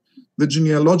here the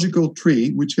genealogical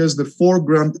tree, which has the 4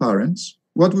 grandparents.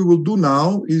 What we will do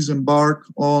now is embark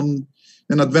on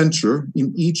an adventure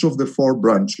in each of the 4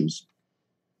 branches.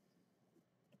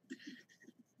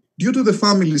 Due to the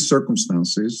family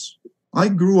circumstances, I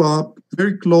grew up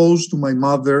very close to my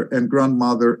mother and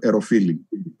grandmother Erofili.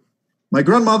 My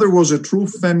grandmother was a true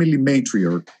family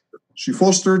matriarch. She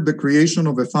fostered the creation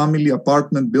of a family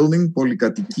apartment building,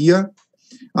 Polykatikia,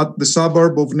 at the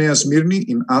suburb of Nea Smyrni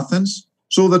in Athens,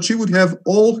 so that she would have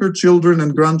all her children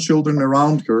and grandchildren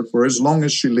around her for as long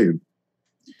as she lived.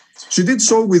 She did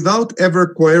so without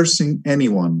ever coercing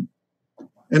anyone.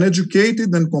 An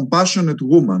educated and compassionate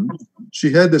woman,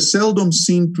 she had a seldom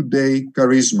seen today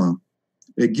charisma,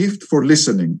 a gift for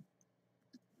listening.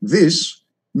 This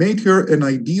made her an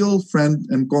ideal friend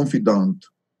and confidant,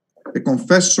 a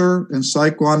confessor and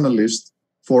psychoanalyst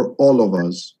for all of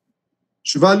us.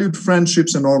 She valued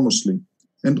friendships enormously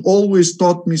and always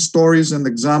taught me stories and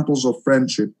examples of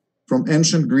friendship from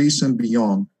ancient Greece and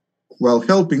beyond, while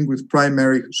helping with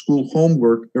primary school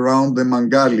homework around the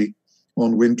Mangali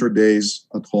on winter days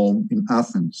at home in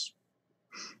Athens.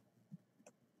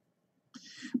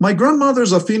 My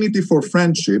grandmother's affinity for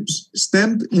friendships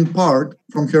stemmed in part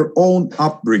from her own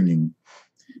upbringing.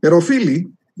 Erofili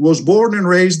was born and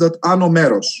raised at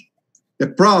Anomeros, a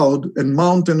proud and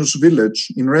mountainous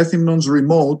village in Rethymnon's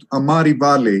remote Amari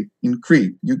Valley in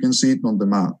Crete. You can see it on the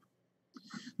map.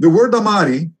 The word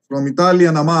Amari, from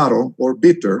Italian amaro, or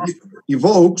bitter,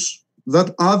 evokes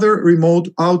that other remote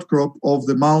outcrop of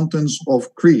the mountains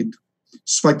of Crete,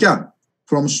 Sfakia,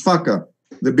 from Sfaka,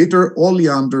 the bitter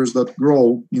oleanders that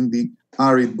grow in the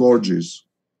arid gorges.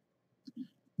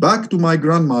 Back to my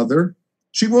grandmother,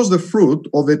 she was the fruit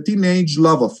of a teenage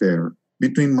love affair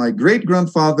between my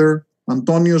great-grandfather,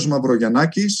 Antonios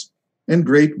Mavrogiannakis, and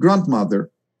great-grandmother,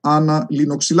 Anna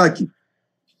Linoxilaki.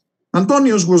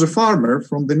 Antonios was a farmer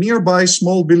from the nearby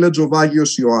small village of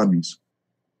Agios Ioannis.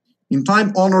 In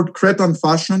time-honored Cretan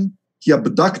fashion, he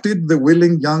abducted the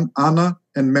willing young Anna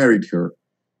and married her.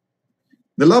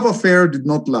 The love affair did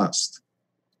not last.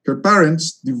 Her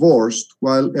parents divorced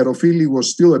while Erofili was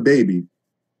still a baby,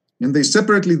 and they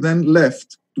separately then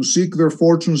left to seek their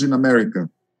fortunes in America,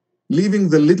 leaving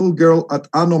the little girl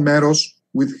at Anomeros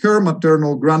with her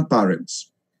maternal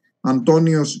grandparents,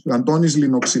 Antonis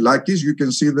Linoxilakis, you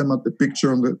can see them at the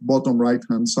picture on the bottom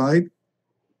right-hand side,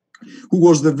 who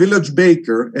was the village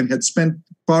baker and had spent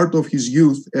part of his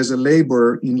youth as a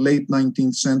laborer in late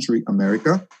 19th century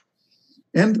America,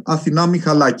 and Athina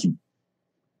Michalaki.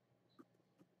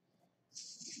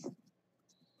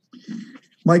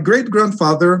 My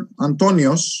great-grandfather,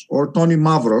 Antonios, or Tony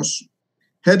Mavros,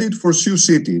 headed for Sioux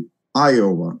City,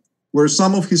 Iowa, where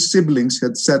some of his siblings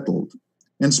had settled,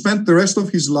 and spent the rest of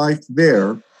his life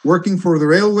there, working for the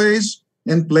railways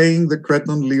and playing the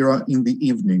Cretan lira in the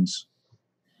evenings.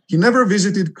 He never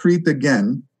visited Crete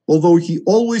again, although he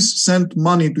always sent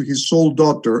money to his sole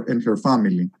daughter and her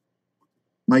family.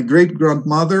 My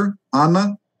great-grandmother,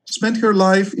 Anna, spent her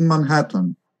life in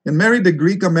Manhattan and married a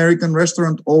Greek-American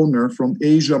restaurant owner from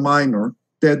Asia Minor,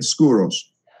 Ted Skouros.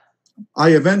 I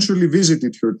eventually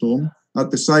visited her tomb at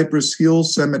the Cypress Hill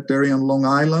Cemetery on Long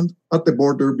Island at the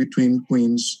border between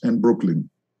Queens and Brooklyn.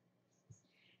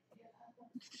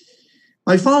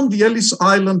 I found the Ellis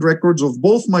Island records of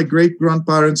both my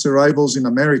great-grandparents' arrivals in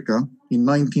America in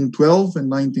 1912 and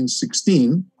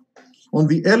 1916 on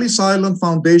the Ellis Island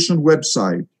Foundation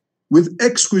website, with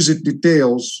exquisite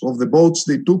details of the boats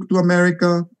they took to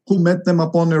America, who met them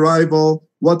upon arrival,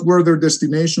 what were their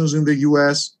destinations in the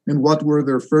US, and what were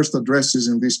their first addresses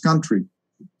in this country.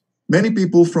 Many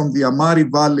people from the Amari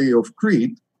Valley of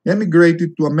Crete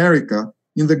emigrated to America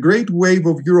in the great wave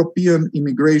of European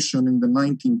immigration in the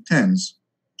 1910s,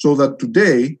 so that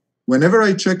today, whenever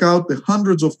I check out the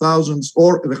hundreds or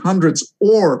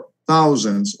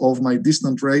thousands of my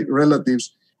distant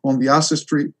relatives on the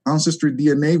Ancestry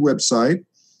DNA website,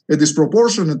 a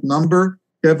disproportionate number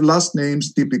have last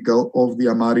names typical of the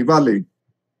Amari Valley.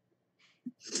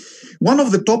 One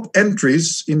of the top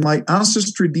entries in my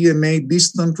Ancestry DNA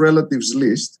distant relatives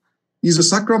list is a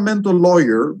Sacramento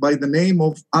lawyer by the name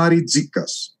of Ari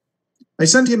Dzikas. I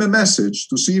sent him a message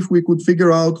to see if we could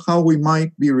figure out how we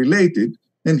might be related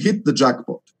and hit the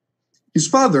jackpot. His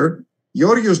father,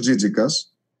 Georgios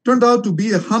Dzikas, turned out to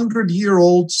be a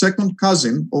 100-year-old second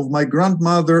cousin of my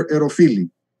grandmother Erofili,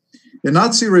 a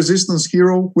Nazi resistance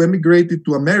hero who emigrated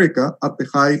to America at the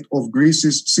height of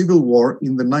Greece's civil war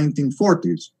in the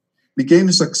 1940s, became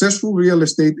a successful real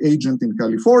estate agent in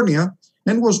California,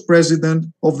 and was president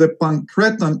of the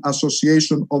Pancretan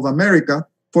Association of America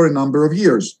for a number of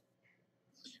years.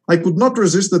 I could not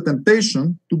resist the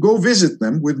temptation to go visit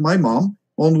them with my mom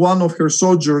on one of her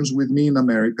sojourns with me in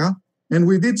America, and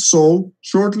we did so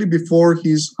shortly before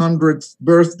his 100th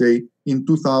birthday in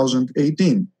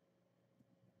 2018.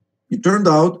 It turned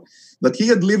out that he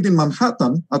had lived in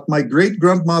Manhattan at my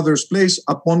great-grandmother's place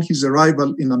upon his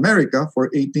arrival in America for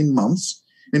 18 months,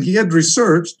 and he had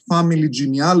researched family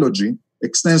genealogy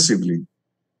extensively.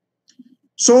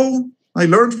 So I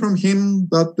learned from him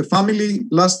that the family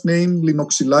last name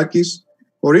Linoxilakis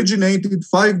originated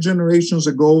 5 generations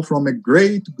ago from a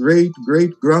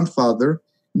great-great-great-grandfather,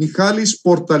 Michalis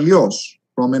Portalios,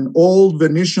 from an old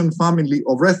Venetian family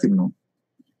of Rethymno,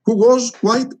 who was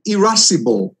quite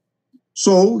irascible.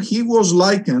 So he was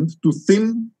likened to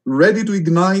thin,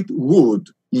 ready-to-ignite wood,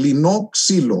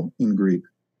 linoxilo in Greek.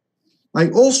 I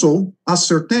also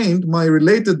ascertained my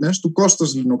relatedness to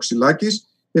Kostas Linoxilakis,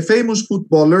 a famous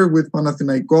footballer with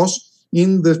Panathinaikos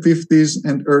in the 50s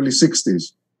and early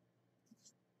 60s.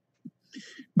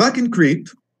 Back in Crete,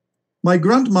 my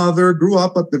grandmother grew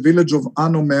up at the village of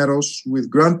Anomeros with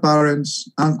grandparents,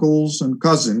 uncles, and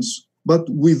cousins, but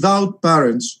without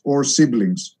parents or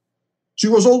siblings. She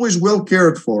was always well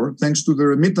cared for, thanks to the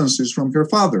remittances from her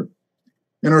father.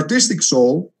 An artistic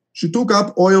soul, she took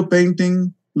up oil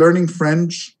painting, learning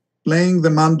French, playing the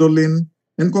mandolin,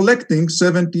 and collecting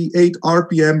 78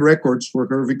 RPM records for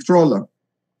her Victrola.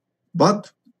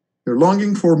 But her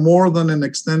longing for more than an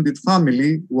extended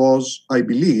family was, I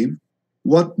believe,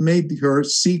 what made her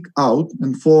seek out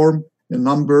and form a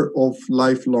number of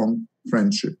lifelong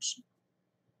friendships.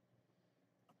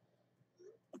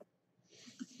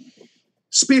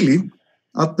 Spili,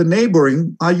 at the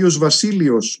neighboring Agios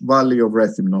Vasilios Valley of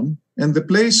Rethymnon, and the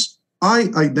place I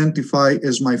identify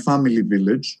as my family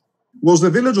village, was the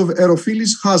village of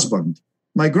Erofili's husband,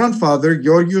 my grandfather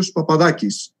Georgios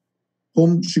Papadakis,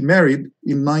 whom she married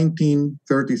in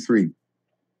 1933.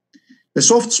 A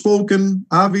soft-spoken,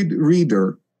 avid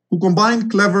reader who combined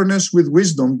cleverness with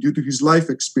wisdom due to his life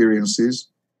experiences,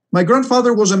 my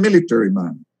grandfather was a military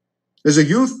man. As a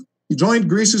youth, he joined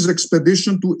Greece's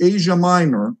expedition to Asia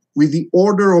Minor with the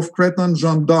Order of Cretan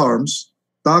Gendarmes,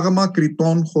 Tagma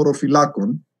Kriton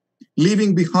Chorofilakon,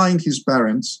 leaving behind his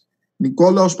parents,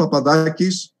 Nikolaos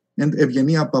Papadakis and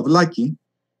Evgenia Pavlaki,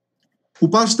 who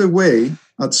passed away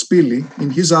at Spili in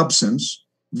his absence,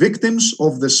 victims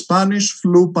of the Spanish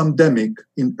flu pandemic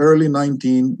in early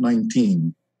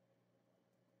 1919.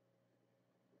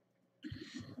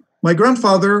 My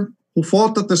grandfather, who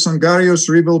fought at the Sangarios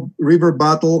River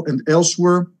battle and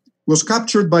elsewhere, was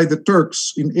captured by the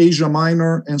Turks in Asia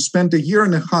Minor and spent 1.5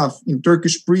 years in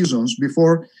Turkish prisons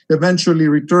before eventually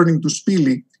returning to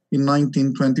Spili in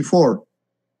 1924.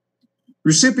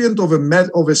 Recipient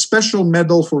of a special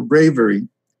medal for bravery,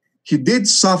 he did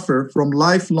suffer from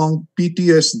lifelong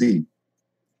PTSD,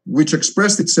 which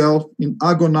expressed itself in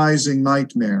agonizing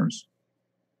nightmares.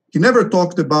 He never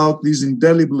talked about these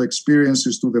indelible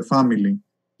experiences to the family,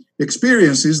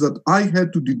 experiences that I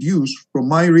had to deduce from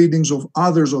my readings of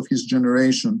others of his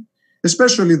generation,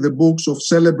 especially the books of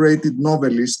celebrated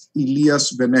novelist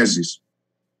Elias Venezis.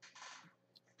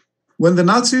 When the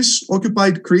Nazis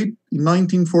occupied Crete in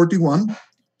 1941,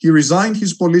 he resigned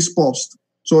his police post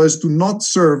so as to not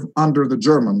serve under the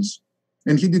Germans,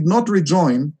 and he did not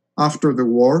rejoin after the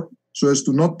war so as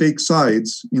to not take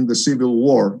sides in the civil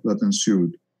war that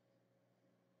ensued.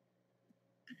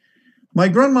 My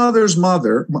grandfather's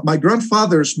mother,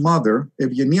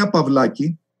 Evgenia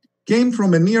Pavlaki, came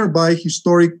from a nearby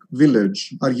historic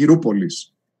village, Argyroupolis,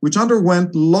 which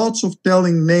underwent lots of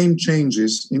telling name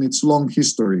changes in its long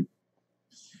history.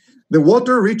 The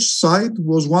water-rich site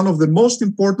was one of the most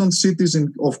important cities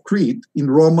of Crete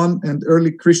in Roman and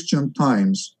early Christian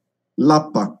times,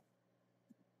 Lappa.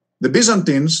 The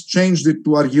Byzantines changed it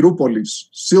to Argyroupolis,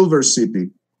 Silver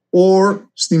City, or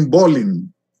Stimbolin,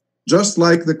 just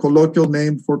like the colloquial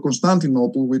name for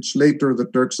Constantinople, which later the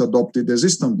Turks adopted as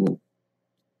Istanbul.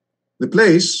 The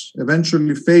place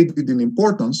eventually faded in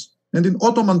importance, and in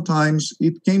Ottoman times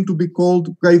it came to be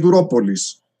called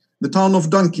Gaidouropolis, the town of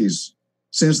donkeys,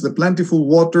 since the plentiful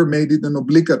water made it an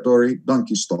obligatory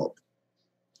donkey stop.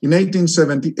 In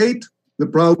 1878, the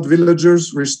proud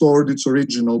villagers restored its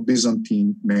original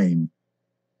Byzantine name.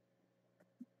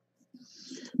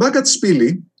 Back at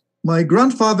Spili, my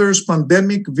grandfather's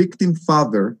pandemic victim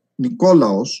father,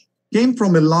 Nikolaos, came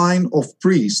from a line of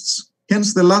priests,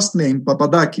 hence the last name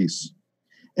Papadakis,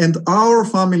 and our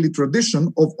family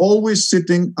tradition of always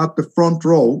sitting at the front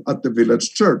row at the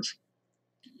village church.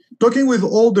 Talking with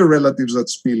older relatives at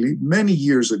Spili many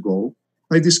years ago,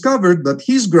 I discovered that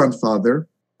his grandfather,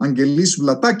 Angelis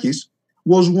Vlatakis,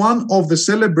 was one of the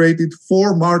celebrated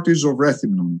 4 martyrs of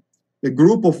Rethymnon, a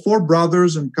group of 4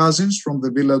 brothers and cousins from the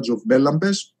village of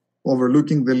Belambes,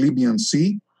 overlooking the Libyan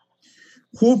Sea,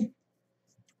 who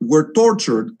were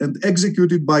tortured and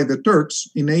executed by the Turks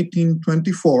in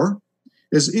 1824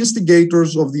 as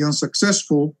instigators of the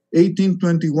unsuccessful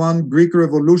 1821 Greek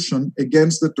Revolution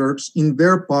against the Turks in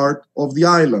their part of the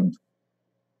island.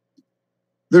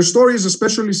 Their story is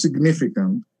especially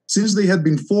significant since they had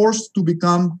been forced to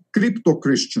become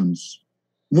crypto-Christians.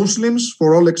 Muslims,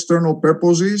 for all external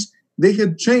purposes, they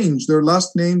had changed their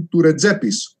last name to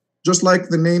Recepis, just like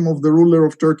the name of the ruler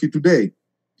of Turkey today.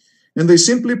 And they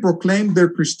simply proclaimed their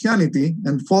Christianity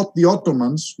and fought the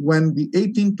Ottomans when the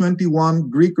 1821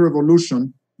 Greek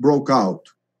Revolution broke out.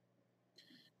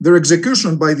 Their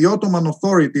execution by the Ottoman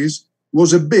authorities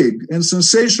was a big and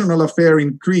sensational affair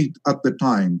in Crete at the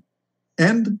time,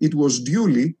 and it was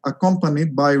duly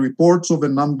accompanied by reports of a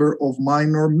number of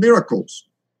minor miracles,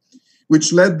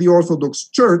 which led the Orthodox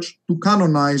Church to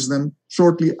canonize them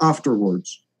shortly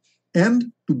afterwards,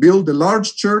 and to build a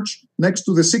large church next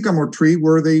to the sycamore tree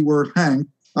where they were hanged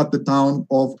at the town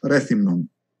of Rethymnon.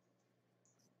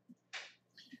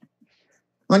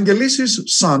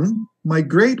 Angelis's son, my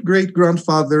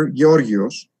great-great-grandfather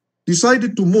Georgios,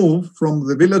 decided to move from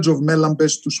the village of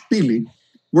Melambes to Spili,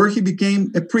 where he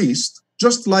became a priest,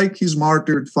 just like his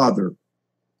martyred father.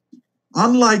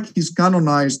 Unlike his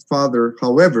canonized father,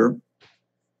 however,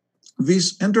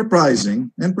 this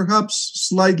enterprising and perhaps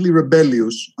slightly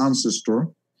rebellious ancestor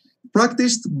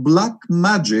practiced black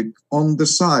magic on the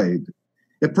side,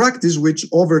 a practice which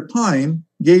over time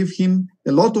gave him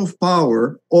a lot of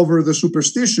power over the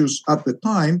superstitious at the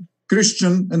time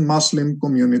Christian and Muslim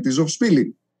communities of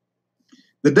Spili.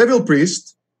 The devil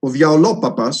priest, or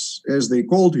Diaolopapas, as they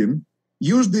called him,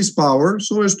 used this power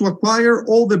so as to acquire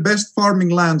all the best farming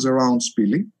lands around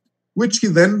Spili, which he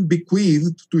then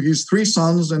bequeathed to his 3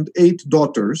 sons and 8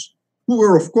 daughters, who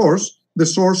were, of course, the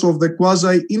source of the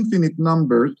quasi-infinite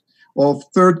number of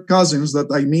third cousins that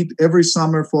I meet every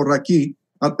summer for raki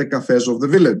at the cafes of the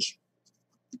village.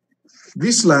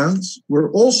 These lands were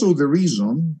also the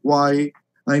reason why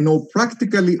I know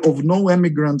practically of no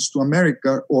emigrants to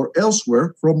America or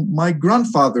elsewhere from my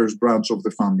grandfather's branch of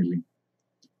the family.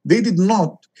 They did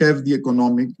not have the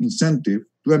economic incentive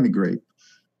to emigrate.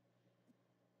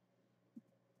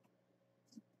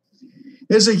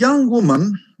 As a young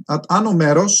woman at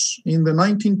Anomeros in the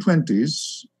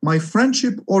 1920s, my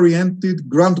friendship-oriented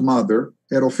grandmother,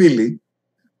 Erofili,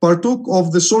 partook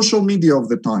of the social media of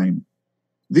the time.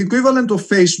 The equivalent of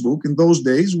Facebook in those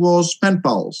days was pen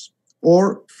pals,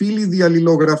 or Fili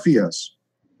Diallilografias.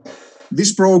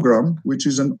 This program, which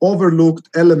is an overlooked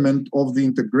element of the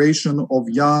integration of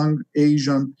young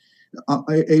Asian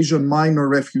minor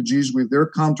refugees with their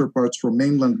counterparts from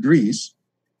mainland Greece,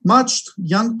 matched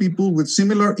young people with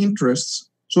similar interests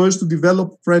so as to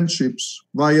develop friendships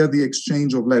via the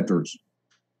exchange of letters.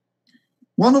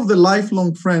 One of the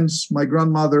lifelong friends my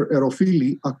grandmother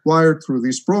Erofili acquired through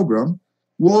this program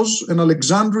was an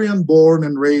Alexandrian-born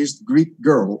and raised Greek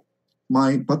girl,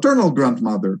 my paternal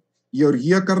grandmother,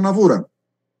 Georgia Karnavoura.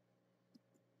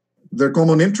 Their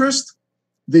common interest?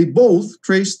 They both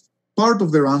traced part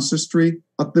of their ancestry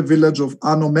at the village of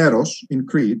Anomeros in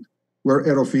Crete, where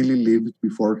Erofili lived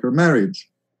before her marriage.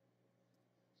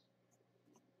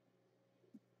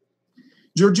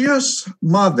 Georgia's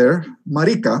mother,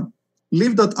 Marika,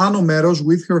 lived at Anomeros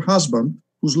with her husband,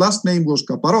 whose last name was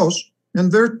Kaparos,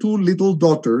 and their 2 little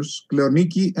daughters,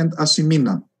 Kleoniki and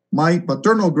Asimina, my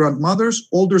paternal grandmother's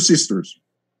older sisters.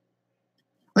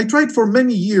 I tried for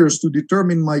many years to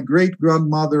determine my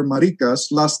great-grandmother Marika's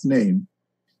last name,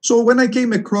 so when I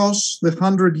came across the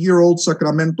 100-year-old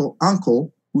Sacramento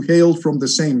uncle who hailed from the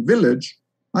same village,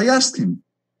 I asked him,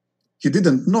 He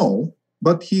didn't know,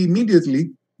 but he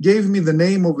immediately gave me the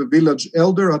name of a village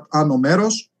elder at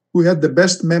Anomeros who had the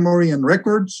best memory and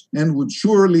records and would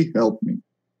surely help me.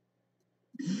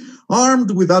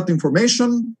 Armed with that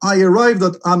information, I arrived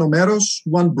at Anomeros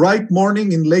one bright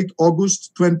morning in late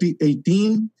August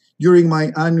 2018 during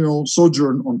my annual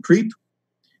sojourn on Crete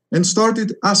and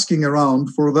started asking around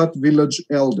for that village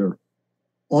elder,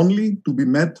 only to be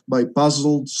met by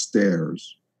puzzled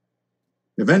stares.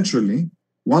 Eventually,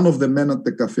 one of the men at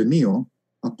the cafenio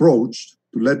approached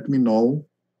to let me know,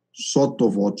 sotto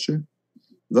voce,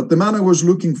 that the man I was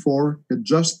looking for had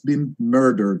just been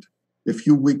murdered a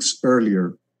few weeks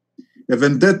earlier, a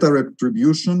vendetta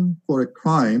retribution for a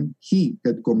crime he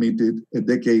had committed a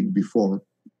decade before.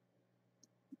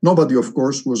 Nobody, of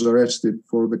course, was arrested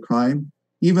for the crime,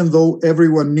 even though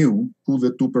everyone knew who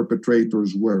the two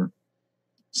perpetrators were.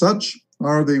 Such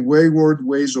are the wayward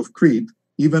ways of Crete,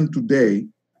 even today,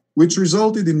 which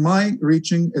resulted in my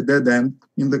reaching a dead end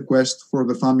in the quest for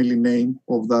the family name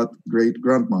of that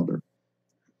great-grandmother.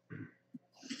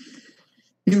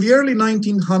 In the early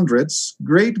 1900s,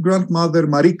 great-grandmother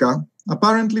Marika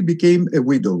apparently became a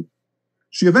widow.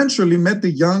 She eventually met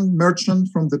a young merchant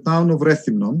from the town of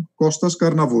Rethymnon, Kostas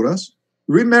Karnavouras,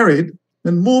 remarried,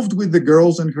 and moved with the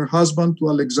girls and her husband to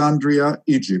Alexandria,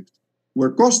 Egypt,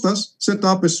 where Kostas set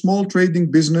up a small trading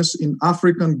business in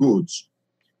African goods,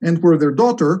 and where their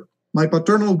daughter, my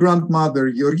paternal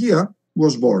grandmother Georgia,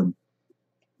 was born.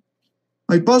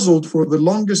 I puzzled for the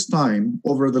longest time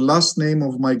over the last name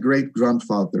of my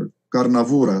great-grandfather,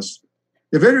 Karnavouras,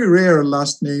 a very rare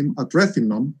last name at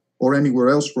Rethymnon, or anywhere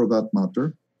else for that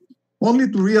matter, only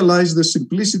to realize the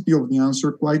simplicity of the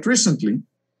answer quite recently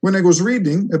when I was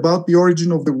reading about the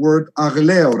origin of the word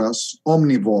agleoras,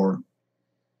 omnivore.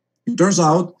 It turns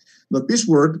out that this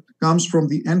word comes from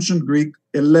the ancient Greek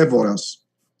elevoras.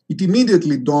 It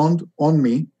immediately dawned on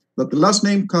me that the last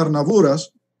name Karnavouras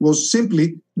was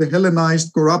simply the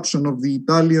Hellenized corruption of the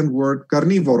Italian word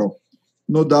carnivoro,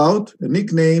 no doubt a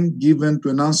nickname given to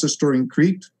an ancestor in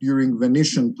Crete during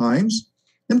Venetian times,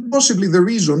 and possibly the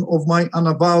reason of my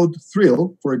unavowed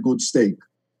thrill for a good steak.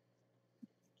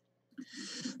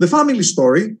 The family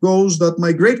story goes that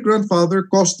my great-grandfather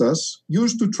Kostas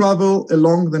used to travel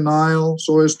along the Nile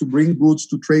so as to bring goods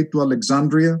to trade to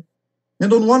Alexandria,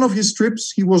 and on one of his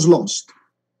trips he was lost,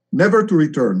 never to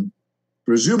return,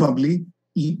 presumably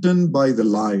eaten by the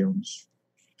lions.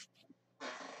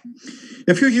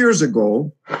 A few years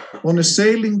ago, on a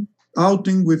sailing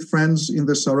outing with friends in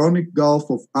the Saronic Gulf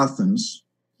of Athens,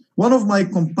 one of my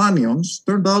companions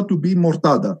turned out to be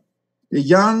Mortada, a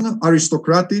young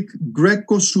aristocratic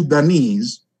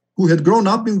Greco-Sudanese who had grown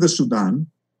up in the Sudan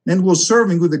and was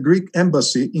serving with the Greek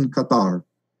embassy in Qatar.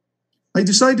 I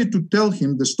decided to tell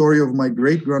him the story of my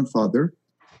great-grandfather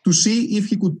to see if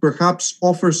he could perhaps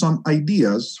offer some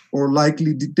ideas or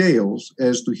likely details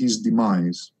as to his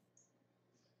demise.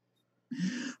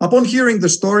 Upon hearing the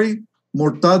story,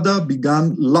 Mortada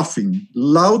began laughing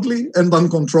loudly and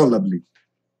uncontrollably.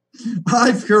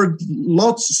 I've heard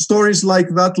stories like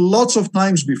that lots of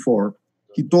times before,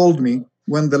 he told me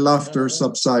when the laughter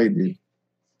subsided.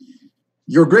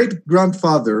 Your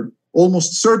great-grandfather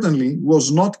almost certainly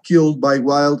was not killed by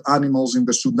wild animals in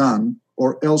the Sudan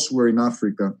or elsewhere in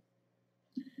Africa.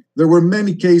 There were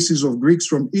many cases of Greeks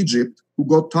from Egypt who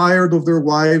got tired of their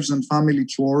wives and family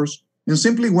chores and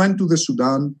simply went to the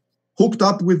Sudan, hooked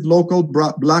up with local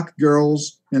black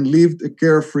girls, and lived a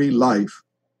carefree life.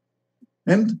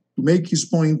 And to make his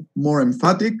point more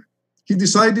emphatic, he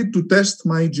decided to test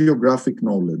my geographic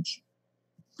knowledge.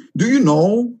 Do you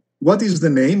know what is the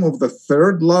name of the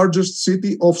third largest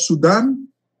city of Sudan?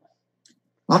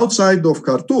 Outside of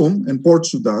Khartoum and Port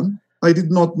Sudan, I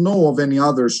did not know of any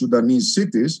other Sudanese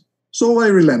cities, so I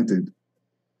relented.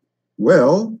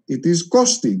 Well, it is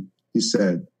Kosti, he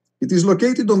said. It is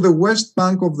located on the west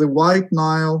bank of the White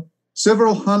Nile,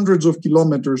 several hundreds of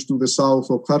kilometers to the south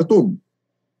of Khartoum.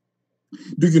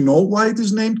 Do you know why it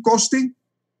is named Kosti?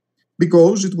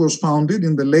 Because it was founded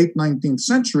in the late 19th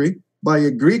century by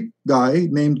a Greek guy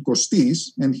named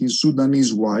Kostis and his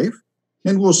Sudanese wife,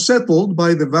 and was settled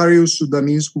by the various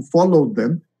Sudanese who followed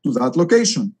them to that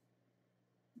location.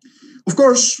 Of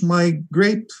course, my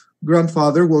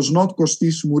great-grandfather was not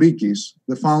Kostis Mourikis,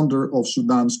 the founder of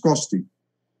Sudan's Kosti.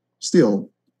 Still,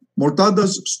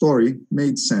 Mortada's story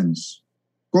made sense.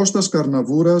 Kostas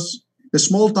Karnavouras, a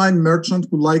small-time merchant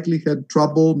who likely had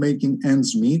trouble making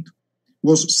ends meet,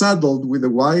 was saddled with a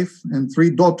wife and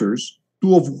 3 daughters,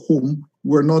 2 of whom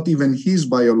were not even his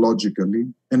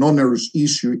biologically, an onerous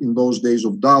issue in those days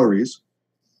of dowries,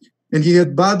 and he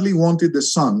had badly wanted a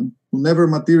son who never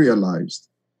materialized,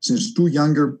 since 2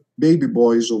 younger baby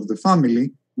boys of the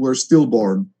family were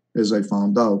stillborn, as I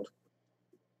found out.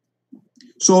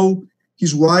 So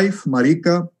his wife,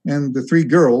 Marika, and the 3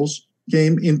 girls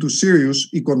came into serious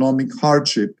economic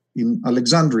hardship in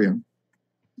Alexandria.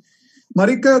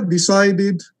 Marika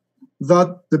decided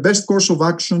that the best course of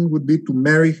action would be to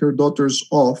marry her daughters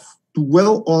off to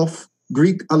well-off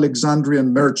Greek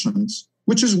Alexandrian merchants,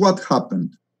 which is what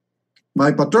happened.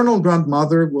 My paternal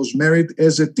grandmother was married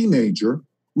as a teenager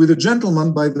with a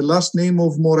gentleman by the last name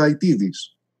of Moraitidis,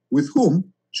 with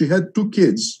whom she had 2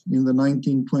 kids in the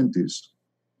 1920s.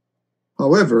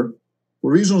 However,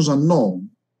 for reasons unknown,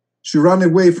 she ran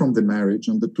away from the marriage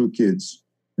and the 2 kids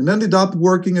and ended up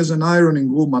working as an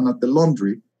ironing woman at the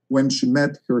laundry when she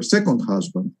met her second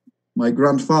husband, my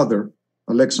grandfather,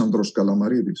 Alexandros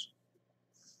Kalamaridis.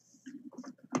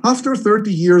 After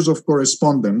 30 years of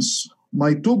correspondence,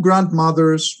 my 2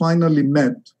 grandmothers finally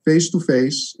met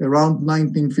face-to-face around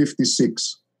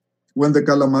 1956, when the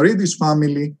Kalamaridis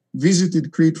family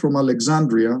visited Crete from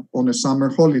Alexandria on a summer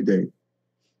holiday.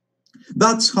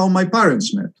 That's how my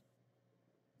parents met.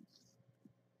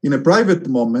 In a private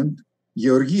moment,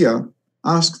 Georgia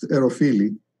asked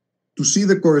Erofili to see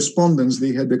the correspondence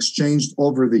they had exchanged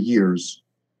over the years,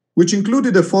 which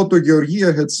included a photo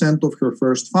Georgia had sent of her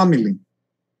first family.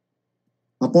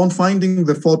 Upon finding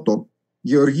the photo,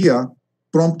 Georgia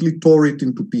promptly tore it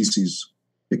into pieces,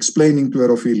 explaining to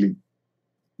Erofili,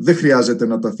 "Δεν χρειάζεται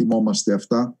να τα θυμόμαστε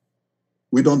αυτά.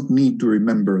 We don't need to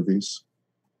remember this."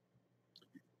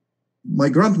 My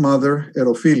grandmother,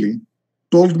 Erofili,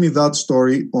 told me that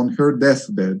story on her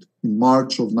deathbed in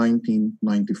March of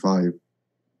 1995.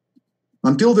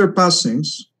 Until their passings,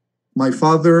 my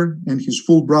father and his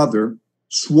full brother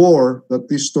swore that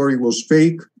this story was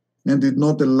fake and did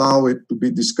not allow it to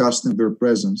be discussed in their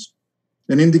presence,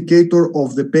 an indicator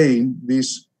of the pain this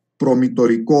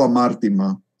promitoriko amartima,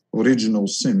 original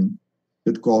sin,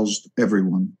 had caused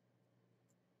everyone.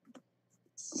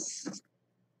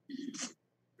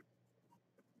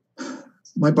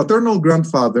 My paternal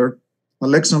grandfather,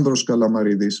 Alexandros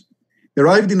Kalamaridis,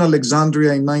 arrived in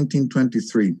Alexandria in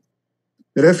 1923,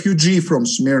 a refugee from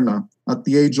Smyrna at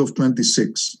the age of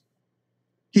 26.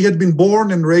 He had been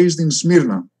born and raised in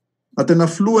Smyrna at an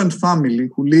affluent family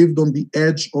who lived on the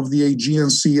edge of the Aegean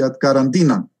Sea at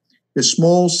Karantina, a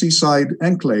small seaside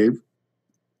enclave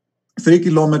 3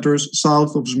 kilometers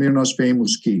south of Smyrna's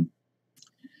famous quay.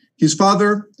 His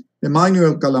father,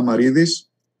 Emmanuel Kalamaridis,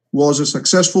 was a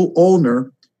successful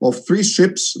owner of 3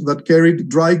 ships that carried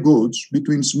dry goods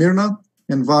between Smyrna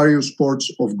and various ports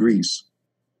of Greece.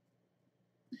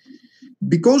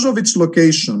 Because of its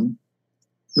location,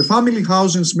 the family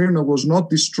house in Smyrna was not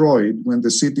destroyed when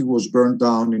the city was burned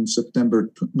down in September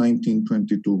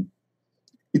 1922.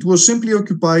 It was simply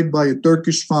occupied by a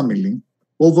Turkish family,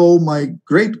 although my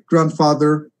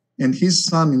great-grandfather and his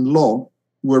son-in-law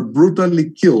were brutally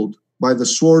killed by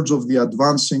the swords of the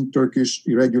advancing Turkish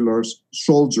irregular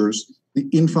soldiers, the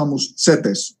infamous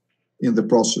Tsetes, in the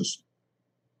process.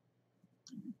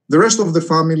 The rest of the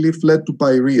family fled to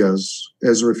Piraeus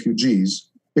as refugees,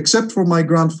 except for my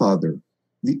grandfather,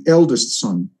 the eldest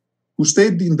son, who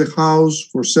stayed in the house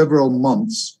for several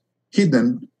months, hidden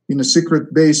in a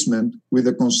secret basement with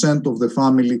the consent of the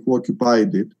family who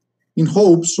occupied it, in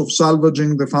hopes of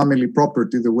salvaging the family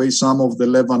property the way some of the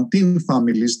Levantine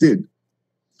families did.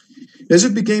 As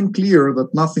it became clear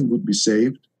that nothing would be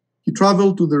saved, he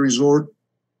traveled to the resort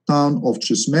town of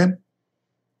Chesme,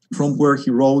 from where he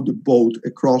rowed a boat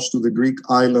across to the Greek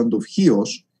island of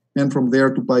Chios, and from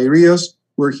there to Piraeus,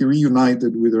 where he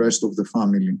reunited with the rest of the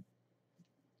family.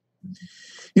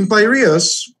 In Piraeus,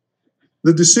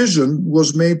 the decision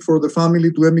was made for the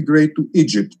family to emigrate to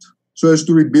Egypt so as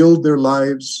to rebuild their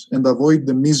lives and avoid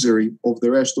the misery of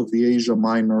the rest of the Asia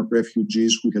Minor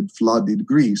refugees who had flooded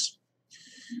Greece.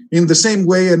 In the same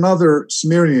way, another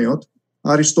Smyrniot,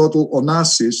 Aristotle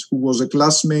Onassis, who was a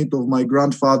classmate of my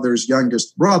grandfather's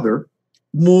youngest brother,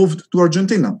 moved to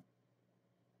Argentina.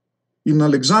 In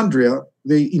Alexandria,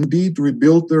 they indeed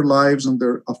rebuilt their lives and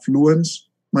their affluence,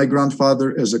 my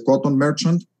grandfather as a cotton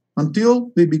merchant,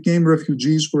 until they became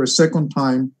refugees for a second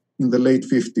time in the late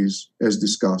 50s, as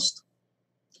discussed.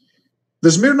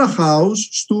 The Smyrna house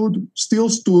still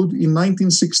stood in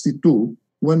 1962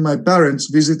 when my parents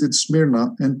visited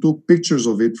Smyrna and took pictures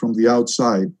of it from the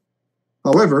outside.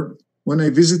 However, when I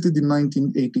visited in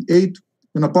 1988,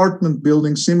 an apartment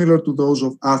building similar to those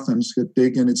of Athens had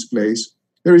taken its place,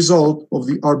 a result of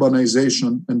the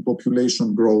urbanization and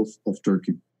population growth of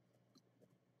Turkey.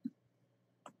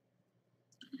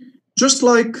 Just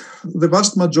like the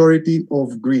vast majority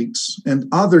of Greeks and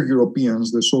other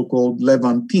Europeans, the so-called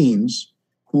Levantines,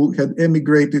 who had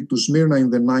emigrated to Smyrna in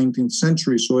the 19th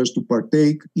century so as to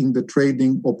partake in the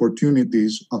trading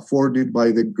opportunities afforded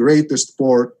by the greatest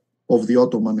port of the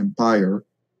Ottoman Empire,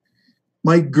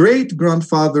 my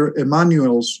great-grandfather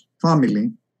Emmanuel's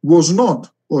family was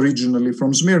not originally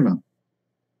from Smyrna.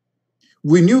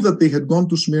 We knew that they had gone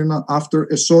to Smyrna after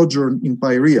a sojourn in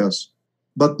Piraeus,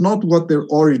 but not what their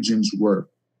origins were.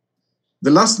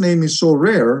 The last name is so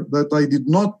rare that I did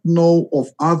not know of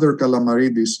other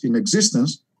Kalamaridis in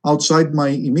existence outside my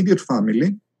immediate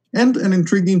family and an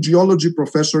intriguing geology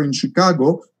professor in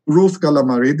Chicago, Ruth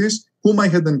Kalamaridis, whom I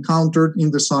had encountered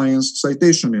in the Science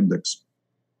Citation Index.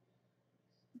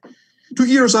 2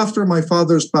 years after my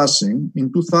father's passing,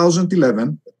 in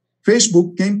 2011,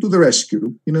 Facebook came to the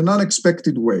rescue in an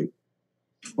unexpected way.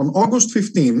 On August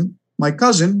 15, my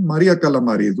cousin, Maria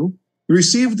Kalamaridou,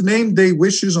 received name day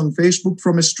wishes on Facebook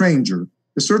from a stranger,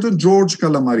 a certain George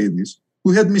Kalamaridis,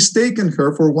 who had mistaken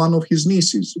her for one of his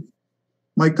nieces.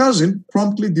 My cousin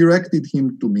promptly directed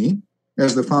him to me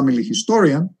as the family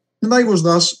historian, and I was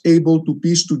thus able to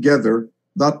piece together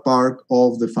that part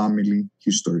of the family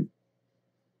history.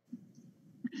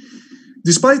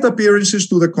 Despite appearances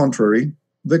to the contrary,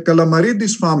 the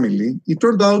Kalamaridis family, it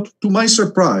turned out, to my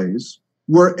surprise,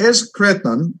 were as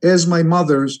Cretan as my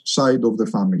mother's side of the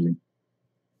family.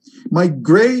 My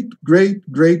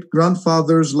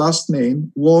great-great-great-grandfather's last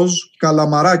name was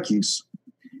Kalamarakis,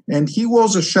 and he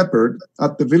was a shepherd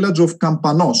at the village of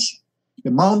Kampanos,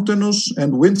 a mountainous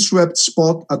and windswept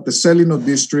spot at the Selino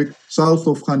district south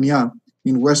of Chania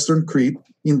in western Crete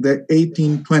in the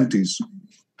 1820s.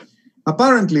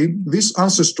 Apparently, this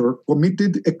ancestor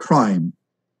committed a crime.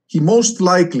 He most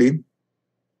likely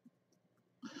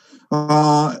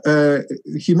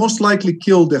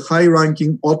killed a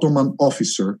high-ranking Ottoman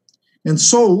officer, and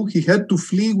so he had to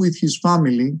flee with his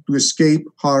family to escape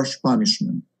harsh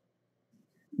punishment.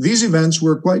 These events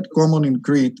were quite common in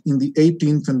Crete in the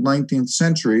 18th and 19th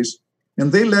centuries,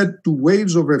 and they led to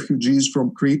waves of refugees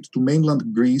from Crete to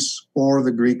mainland Greece or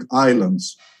the Greek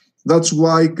islands. That's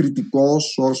why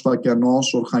Kritikos or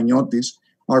Sfakianos or Chaniotis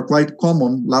are quite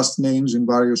common last names in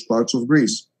various parts of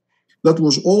Greece. That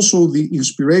was also the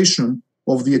inspiration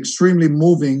of the extremely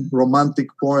moving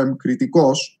romantic poem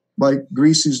Kritikos by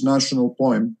Greece's national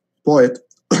poet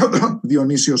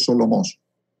Dionysios Solomos.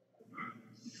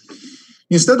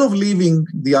 Instead of leaving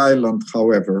the island,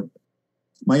 however,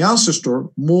 my ancestor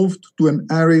moved to an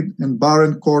arid and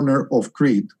barren corner of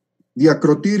Crete, the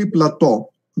Akrotiri Plateau,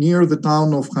 near the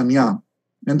town of Chania,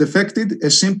 and effected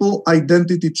a simple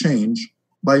identity change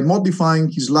by modifying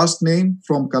his last name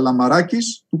from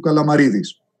Kalamarakis to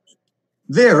Kalamaridis.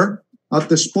 There, at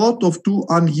the spot of two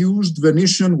unused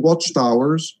Venetian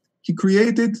watchtowers, he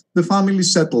created the family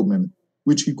settlement,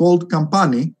 which he called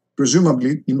Kampani,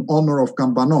 presumably in honor of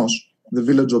Kampanos, the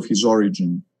village of his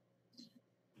origin.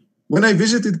 When I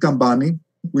visited Kampani,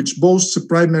 which boasts a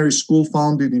primary school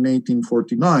founded in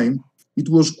 1849, it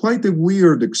was quite a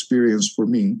weird experience for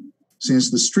me,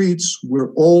 since the streets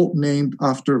were all named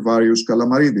after various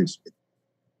Kalamaridis.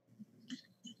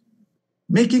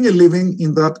 Making a living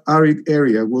in that arid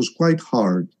area was quite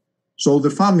hard, so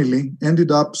the family ended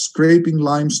up scraping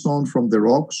limestone from the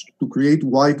rocks to create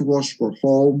whitewash for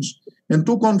homes and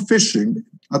took on fishing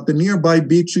at the nearby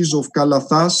beaches of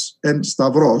Kalathas and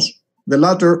Stavros, the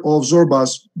latter of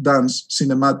Zorba's dance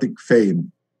cinematic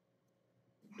fame.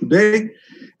 Today,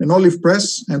 an olive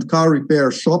press and car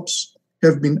repair shops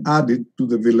have been added to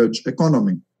the village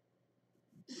economy.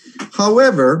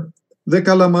 However, the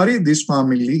Kalamaridis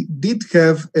family did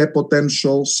have a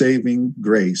potential saving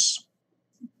grace.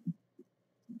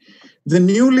 The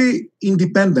newly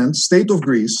independent state of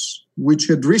Greece, which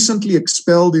had recently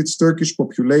expelled its Turkish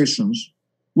populations,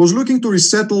 was looking to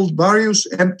resettle various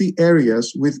empty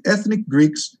areas with ethnic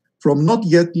Greeks from not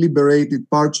yet liberated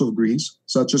parts of Greece,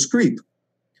 such as Crete.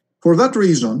 For that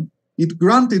reason, it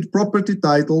granted property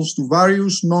titles to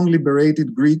various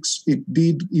non-liberated Greeks it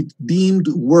deemed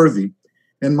worthy,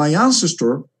 and my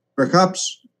ancestor,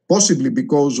 perhaps possibly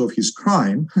because of his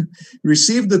crime,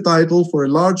 received the title for a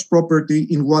large property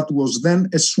in what was then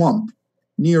a swamp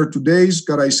near today's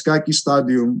Karaiskaki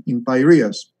Stadium in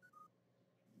Piraeus.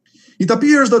 It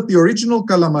appears that the original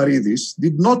Kalamaridis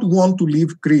did not want to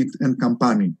leave Crete and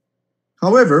Kampani.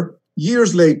 However,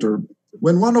 years later,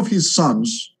 when one of his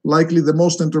sons, likely the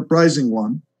most enterprising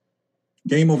one,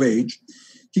 came of age,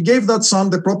 he gave that son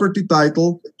the property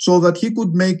title so that he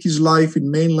could make his life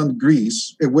in mainland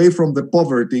Greece away from the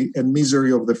poverty and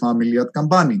misery of the family at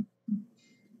Kampani.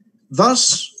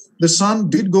 Thus, the son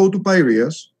did go to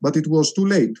Piraeus, but it was too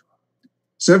late.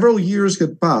 Several years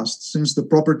had passed since the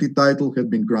property title had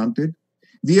been granted,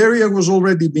 The area was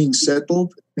already being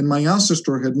settled, and my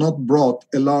ancestor had not brought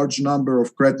a large number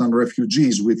of Cretan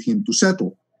refugees with him to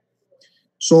settle.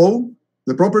 So,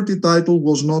 the property title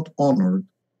was not honored.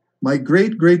 My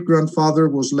great-great-grandfather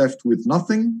was left with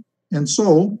nothing, and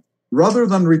so, rather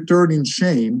than return in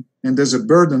shame and as a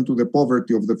burden to the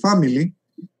poverty of the family,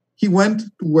 he went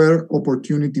to where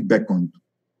opportunity beckoned,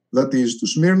 that is, to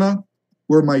Smyrna,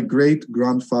 where my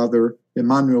great-grandfather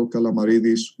Emmanuel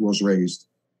Kalamaridis was raised.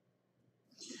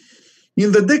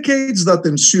 In the decades that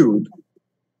ensued,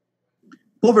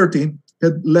 poverty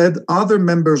had led other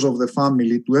members of the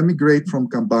family to emigrate from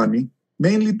Kambani,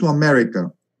 mainly to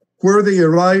America, where they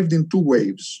arrived in two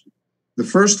waves. The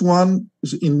first one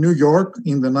is in New York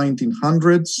in the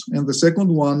 1900s, and the second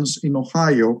one's in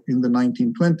Ohio in the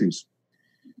 1920s.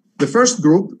 The first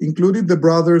group included the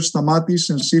brothers Stamatis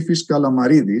and Sifis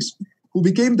Kalamaridis, who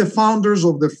became the founders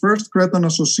of the first Cretan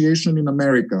Association in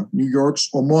America, New York's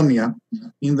Omonia,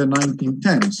 in the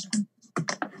 1910s.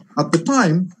 At the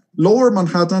time, Lower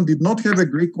Manhattan did not have a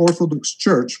Greek Orthodox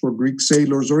church for Greek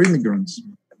sailors or immigrants.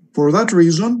 For that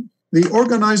reason, they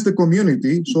organized the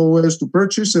community so as to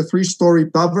purchase a 3-story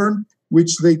tavern,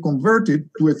 which they converted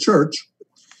to a church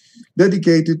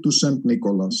dedicated to St.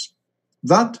 Nicholas.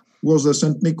 That was the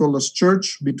St. Nicholas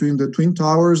Church between the Twin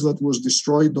Towers that was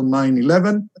destroyed on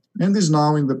 9/11 and is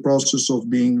now in the process of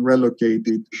being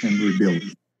relocated and rebuilt.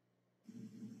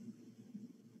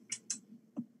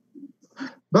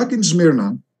 Back in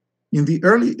Smyrna, in the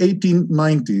early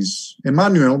 1890s,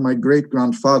 Emmanuel, my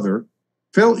great-grandfather,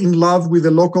 fell in love with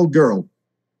a local girl.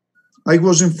 I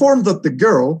was informed that the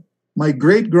girl, my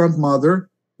great-grandmother,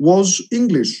 was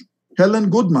English, Helen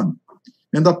Goodman,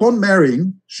 and upon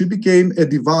marrying, she became a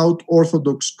devout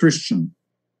Orthodox Christian.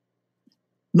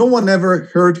 No one ever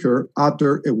heard her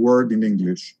utter a word in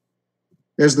English.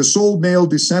 As the sole male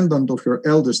descendant of her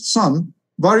eldest son,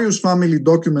 various family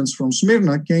documents from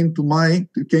Smyrna came to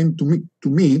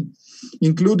me,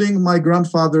 including my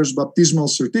grandfather's baptismal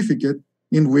certificate,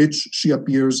 in which she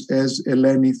appears as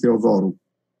Eleni Theodorou.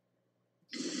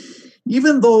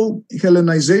 Even though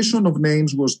Hellenization of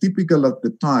names was typical at the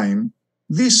time,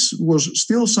 this was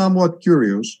still somewhat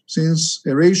curious, since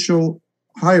a racial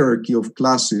hierarchy of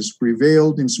classes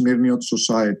prevailed in Smyrniot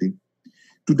society.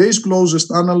 Today's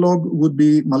closest analog would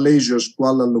be Malaysia's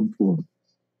Kuala Lumpur.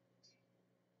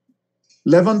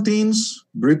 Levantines,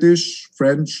 British,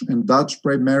 French, and Dutch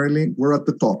primarily were at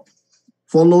the top,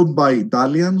 followed by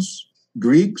Italians,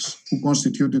 Greeks, who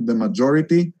constituted the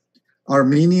majority,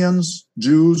 Armenians,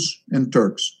 Jews, and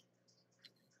Turks.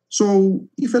 So,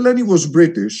 if Eleni was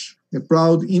British, a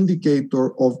proud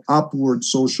indicator of upward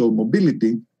social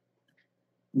mobility,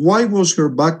 why was her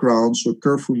background so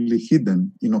carefully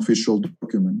hidden in official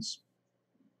documents?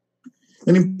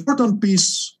 An important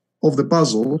piece of the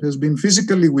puzzle has been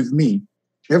physically with me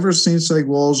ever since I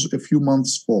was a few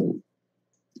months old.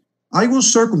 I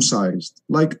was circumcised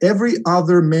like every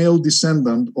other male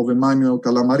descendant of Emmanuel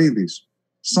Kalamaridis,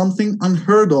 something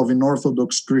unheard of in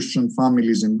Orthodox Christian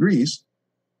families in Greece,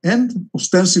 and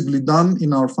ostensibly done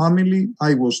in our family,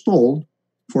 I was told,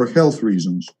 for health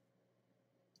reasons.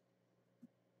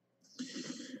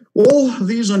 All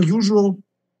these unusual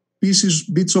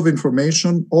bits of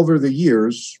information over the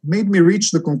years made me reach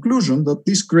the conclusion that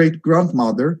this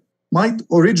great-grandmother might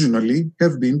originally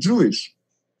have been Jewish.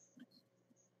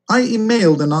 I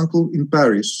emailed an uncle in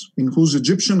Paris, in whose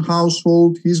Egyptian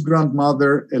household his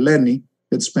grandmother, Eleni,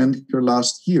 had spent her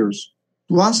last years,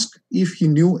 to ask if he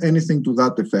knew anything to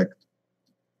that effect.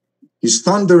 His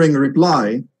thundering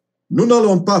reply, "Nous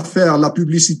n'allons pas faire la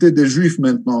publicité des Juifs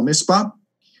maintenant, n'est-ce pas?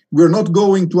 We're not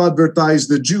going to advertise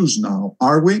the Jews now,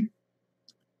 are we?"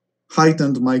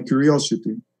 heightened my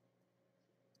curiosity.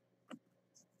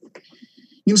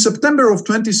 In September of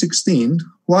 2016,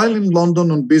 while in London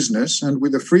on business and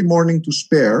with a free morning to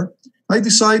spare, I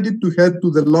decided to head to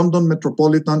the London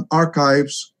Metropolitan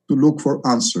Archives to look for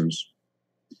answers.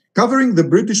 Covering the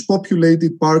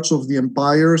British-populated parts of the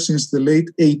empire since the late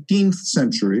 18th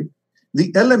century,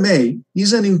 the LMA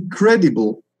is an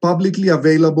incredible publicly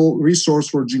available resource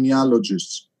for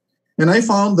genealogists. And I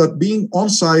found that being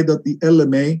on-site at the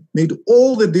LMA made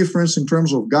all the difference in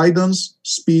terms of guidance,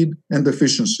 speed, and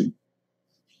efficiency.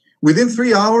 Within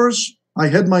 3 hours, I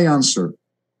had my answer.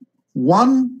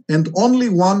 One and only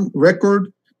one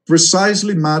record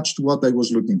precisely matched what I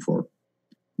was looking for.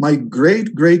 My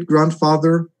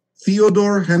great-great-grandfather,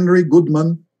 Theodore Henry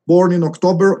Goodman, born in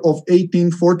October of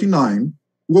 1849,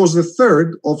 was the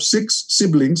third of 6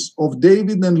 siblings of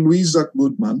David and Louisa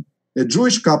Goodman, a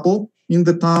Jewish couple in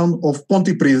the town of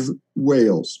Pontypridd,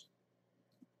 Wales.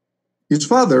 His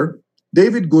father,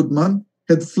 David Goodman,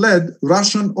 had fled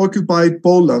Russian-occupied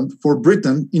Poland for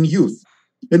Britain in youth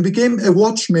and became a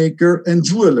watchmaker and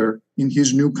jeweler in his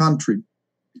new country.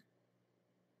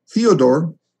 Theodore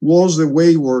was a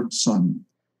wayward son.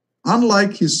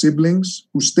 Unlike his siblings,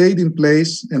 who stayed in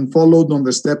place and followed on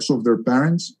the steps of their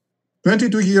parents,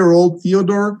 22-year-old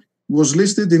Theodore was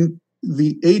listed in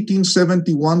the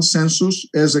 1871 census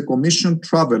as a commissioned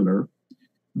traveler,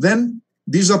 then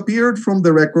disappeared from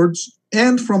the records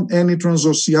and from any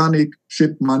transoceanic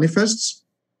ship manifests,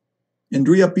 and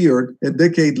reappeared a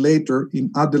decade later in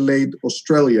Adelaide,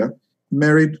 Australia,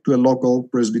 married to a local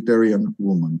Presbyterian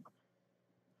woman.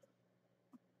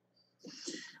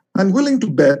 I'm willing to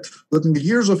bet that in the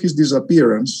years of his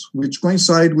disappearance, which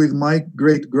coincide with my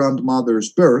great-grandmother's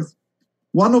birth,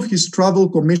 one of his travel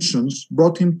commissions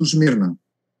brought him to Smyrna,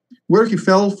 where he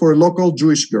fell for a local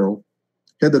Jewish girl,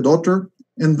 had a daughter,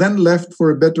 and then left for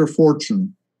a better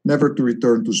fortune, never to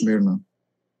return to Smyrna.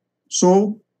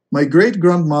 So, my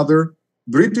great-grandmother,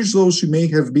 British though she may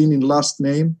have been in last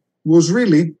name, was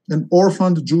really an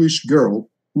orphaned Jewish girl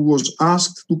who was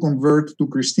asked to convert to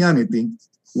Christianity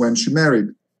when she married.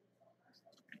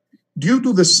 Due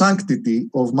to the sanctity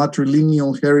of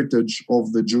matrilineal heritage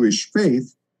of the Jewish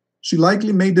faith, she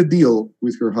likely made a deal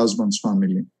with her husband's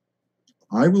family.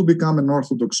 I will become an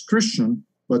Orthodox Christian,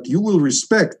 but you will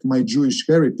respect my Jewish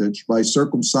heritage by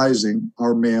circumcising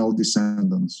our male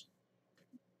descendants.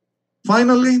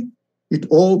 Finally, it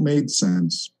all made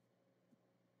sense.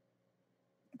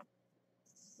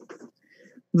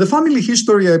 The family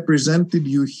history I presented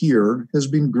you here has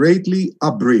been greatly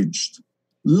abridged.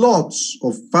 Lots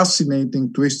of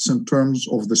fascinating twists and turns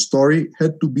of the story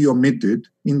had to be omitted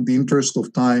in the interest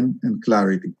of time and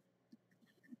clarity.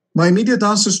 My immediate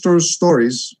ancestors'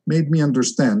 stories made me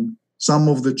understand some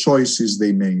of the choices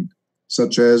they made,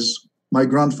 such as my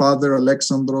grandfather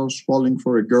Alexandros falling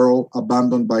for a girl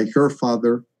abandoned by her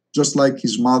father, just like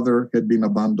his mother had been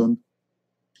abandoned.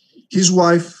 His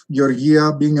wife,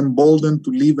 Georgia, being emboldened to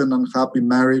leave an unhappy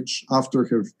marriage after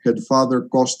her father,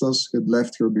 Kostas, had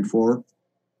left her before.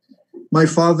 My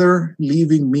father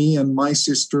leaving me and my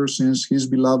sister since his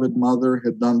beloved mother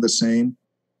had done the same,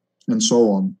 and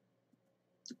so on.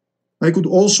 I could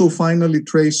also finally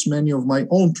trace many of my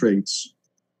own traits,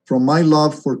 from my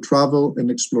love for travel and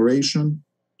exploration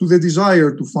to the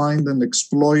desire to find and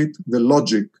exploit the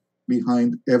logic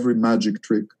behind every magic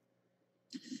trick.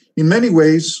 In many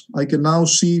ways, I can now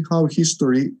see how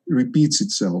history repeats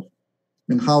itself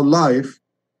and how life,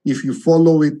 if you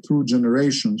follow it through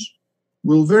generations,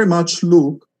 will very much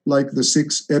look like the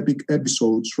 6 epic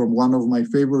episodes from one of my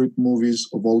favorite movies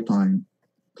of all time,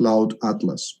 Cloud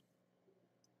Atlas.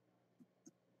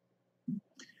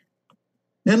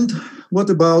 And what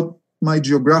about my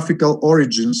geographical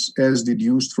origins as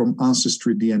deduced from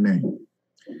Ancestry DNA?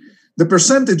 The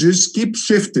percentages keep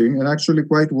shifting, and actually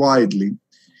quite widely,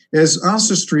 as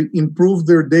Ancestry improved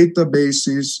their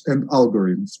databases and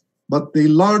algorithms, but they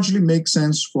largely make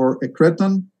sense for a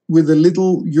Cretan with a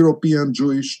little European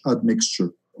Jewish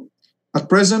admixture. At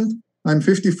present, I'm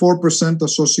 54%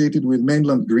 associated with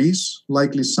mainland Greece,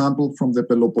 likely sampled from the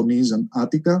Peloponnese and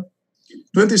Attica,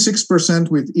 26%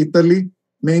 with Italy,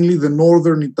 mainly the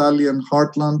northern Italian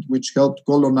heartland, which helped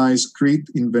colonize Crete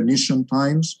in Venetian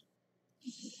times,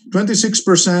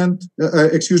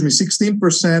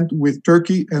 16% with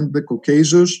Turkey and the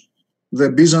Caucasus, the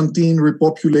Byzantine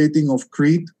repopulating of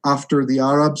Crete after the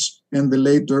Arabs and the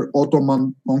later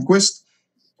Ottoman conquest,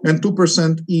 and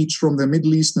 2% each from the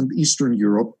Middle East and Eastern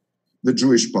Europe, the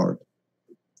Jewish part.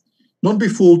 Don't be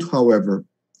fooled, however.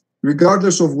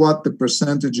 Regardless of what the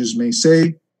percentages may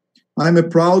say, I'm a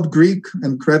proud Greek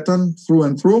and Cretan through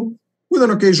and through, with an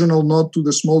occasional nod to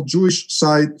the small Jewish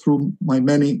side through my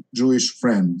many Jewish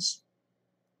friends.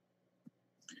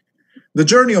 The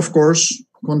journey, of course,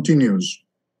 continues.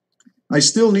 I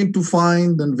still need to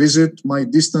find and visit my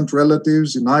distant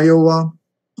relatives in Iowa,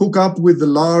 hook up with the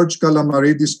large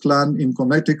Kalamaridis clan in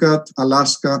Connecticut,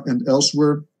 Alaska, and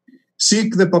elsewhere,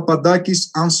 seek the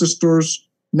Papadakis ancestors'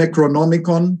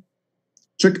 Necronomicon,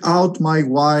 check out my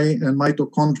Y and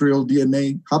mitochondrial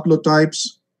DNA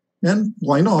haplotypes, and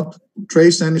why not,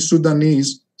 trace any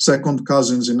Sudanese second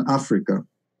cousins in Africa.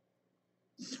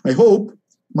 I hope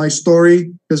my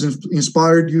story has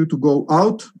inspired you to go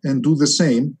out and do the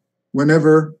same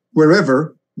wherever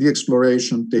the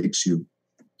exploration takes you.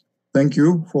 Thank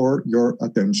you for your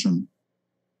attention.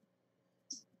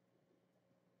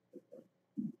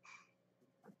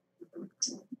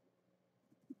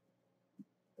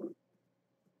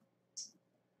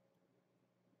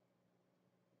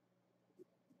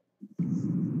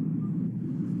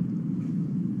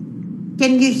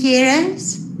 Can you hear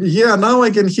us? Yeah, now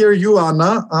I can hear you,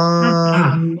 Anna.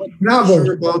 Not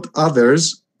sure about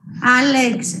others.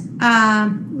 Alex,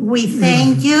 we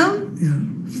thank you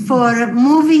for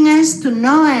moving us to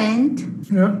no end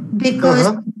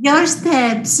because your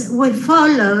steps we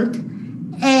followed,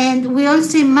 and we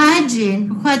also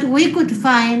imagine what we could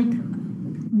find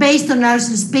based on our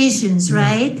suspicions,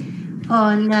 right,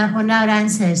 on our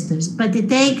ancestors. But it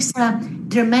takes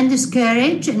tremendous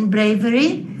courage and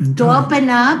bravery to open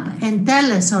up and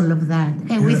tell us all of that,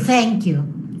 and we thank you.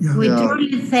 We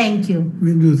truly thank you.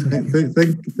 We do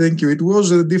thank you. It was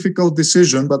a difficult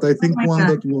decision, but I think one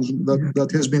that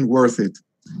has been worth it.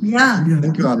 Yeah.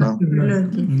 Thank you, Anna.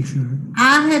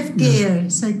 I have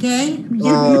tears, okay?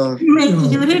 You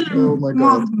really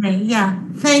moved me. Yeah.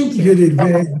 Thank you. You did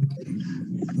great.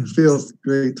 Feels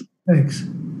great. Thanks.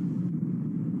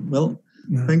 Well,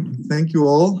 thank you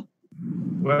all.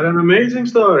 What an amazing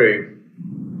story.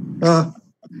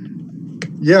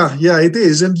 Yeah, it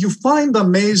is. And you find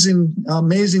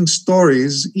amazing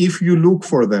stories if you look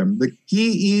for them. The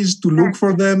key is to look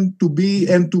for them, to be,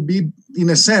 in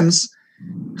a sense,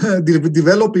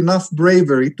 develop enough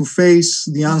bravery to face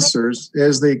the answers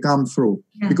as they come through.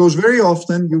 Because very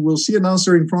often you will see an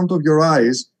answer in front of your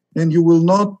eyes and you will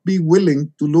not be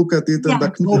willing to look at it and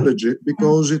acknowledge it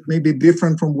because it may be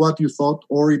different from what you thought,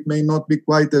 or it may not be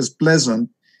quite as pleasant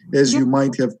as you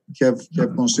might have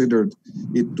considered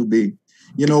it to be.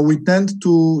 You know, we tend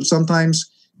to sometimes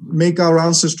make our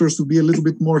ancestors to be a little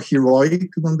bit more heroic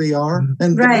than they are.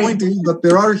 And the point is that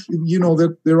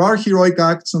there are heroic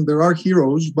acts and there are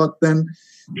heroes, but then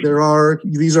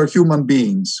these are human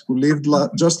beings who lived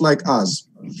just like us.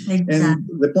 Exactly. And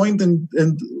the point and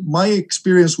my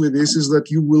experience with this is that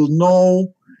you will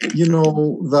know,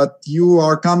 that you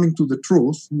are coming to the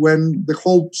truth when the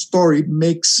whole story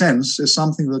makes sense as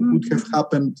something that would have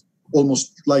happened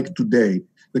almost like today.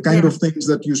 The kind of things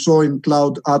that you saw in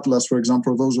Cloud Atlas, for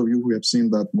example, for those of you who have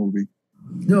seen that movie.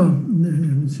 No, I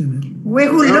haven't seen it. We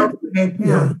will look at it.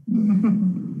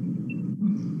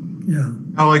 Yeah.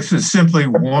 Alex, it's simply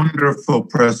wonderful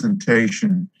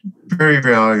presentation. Very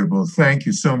valuable. Thank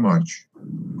you so much.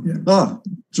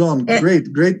 John,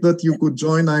 great that you could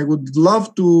join. I would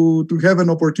love to have an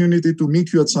opportunity to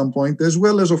meet you at some point, as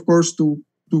well as, of course, to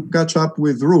catch up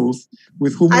with Ruth,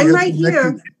 with whom I'm we right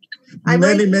here.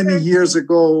 Many years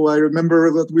ago. I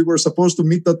remember that we were supposed to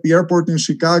meet at the airport in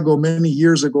Chicago many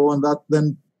years ago, and that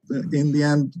then, in the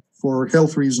end, for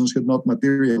health reasons, had not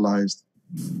materialized.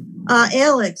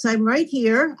 Alex, I'm right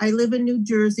here. I live in New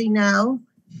Jersey now,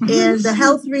 and the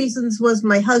health reasons was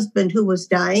my husband who was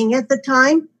dying at the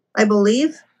time, I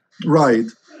believe.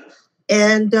 Right.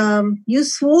 And you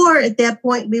swore at that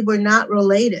point we were not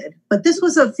related, but this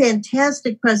was a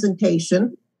fantastic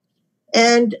presentation.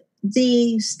 And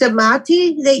the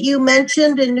Stamati that you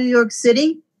mentioned in New York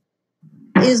City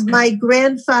is my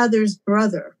grandfather's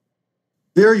brother.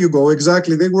 There you go.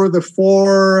 Exactly. They were the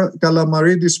 4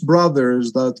 Kalamaridis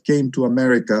brothers that came to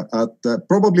America at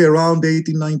probably around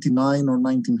 1899 or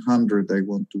 1900, I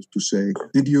want to say.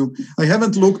 I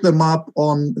haven't looked them up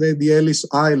on the Ellis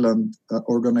Island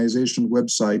organization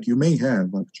website. You may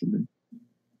have, actually.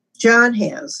 John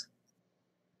has.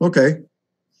 Okay.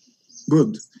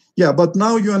 Good. Yeah, but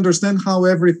now you understand how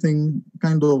everything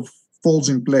kind of falls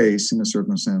in place in a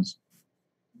certain sense.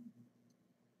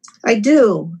 I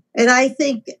do. And I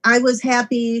think I was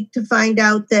happy to find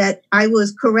out that I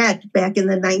was correct back in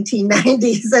the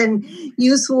 1990s. And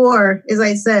you swore, as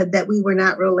I said, that we were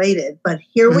not related. But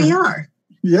here we are.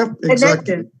 Yep,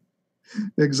 exactly.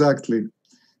 Exactly.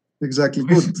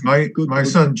 Good. My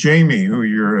son Jamie, who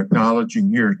you're acknowledging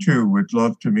here too, would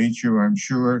love to meet you, I'm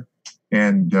sure,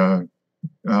 and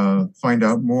find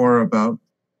out more about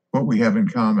what we have in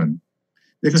common.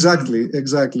 Exactly.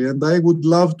 And I would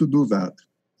love to do that.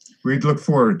 We'd look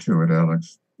forward to it,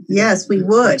 Alex. Yes, we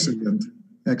would.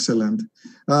 Excellent.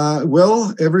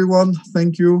 Well, everyone,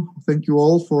 thank you. Thank you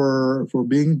all for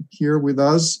being here with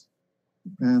us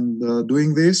and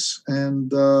doing this.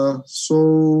 And I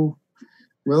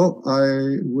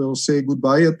will say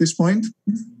goodbye at this point.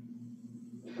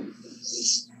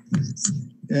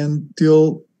 And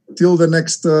till the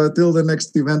next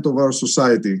event of our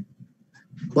society.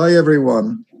 Bye,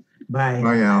 everyone. Bye.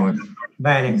 Bye, Alex.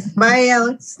 Bye, Alex. Bye,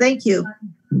 Alex. Thank you.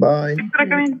 Bye.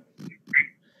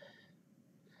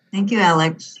 Thank you,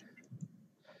 Alex.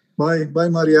 Bye,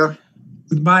 Maria.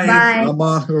 Goodbye. Bye.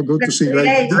 Mama, good to see you.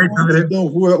 I didn't know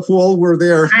who all were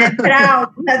there. I'm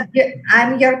proud that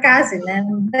I'm your cousin.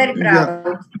 I'm very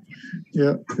proud.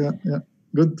 Yeah.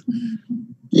 Good.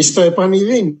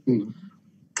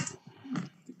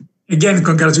 Again,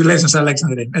 congratulations,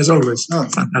 Alexandre, as always.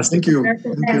 Fantastic. Thank you.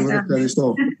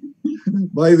 Ευχαριστώ.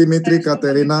 Bye, Dimitri,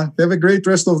 Katerina. Have a great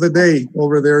rest of the day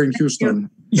over there in Houston.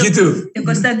 You too. Και ο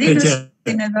Κωνσταντίνος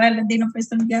είναι εδώ. Έλα, Ντίνο, πες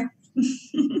τον γεια.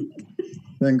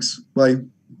 Thanks. Bye.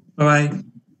 Bye.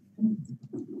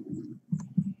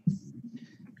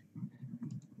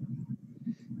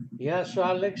 Γεια σου,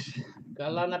 Άλεξ.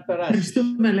 Καλά να περάσεις.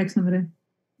 Ευχαριστούμε, Αλέξανδρε.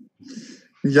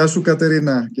 Γεια σου,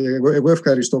 Κατερίνα. Και εγώ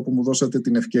ευχαριστώ που μου δώσατε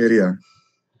την ευκαιρία.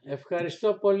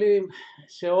 Ευχαριστώ πολύ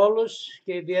σε όλους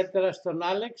και ιδιαίτερα στον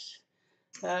Άλεξ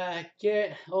και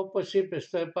όπως είπες,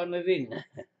 στο επανεδίν.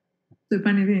 Στο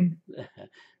επανεδίν.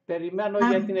 Περιμένω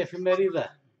για την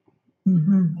εφημερίδα.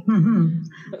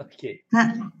 Okay.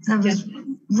 That was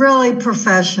really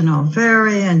professional,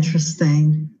 very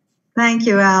interesting. Thank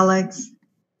you, Alex.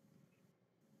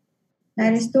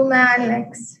 Ευχαριστούμε,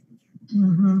 Άλεξ.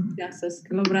 Γεια σας.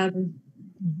 Καλό βράδυ.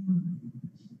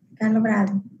 Καλό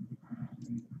βράδυ.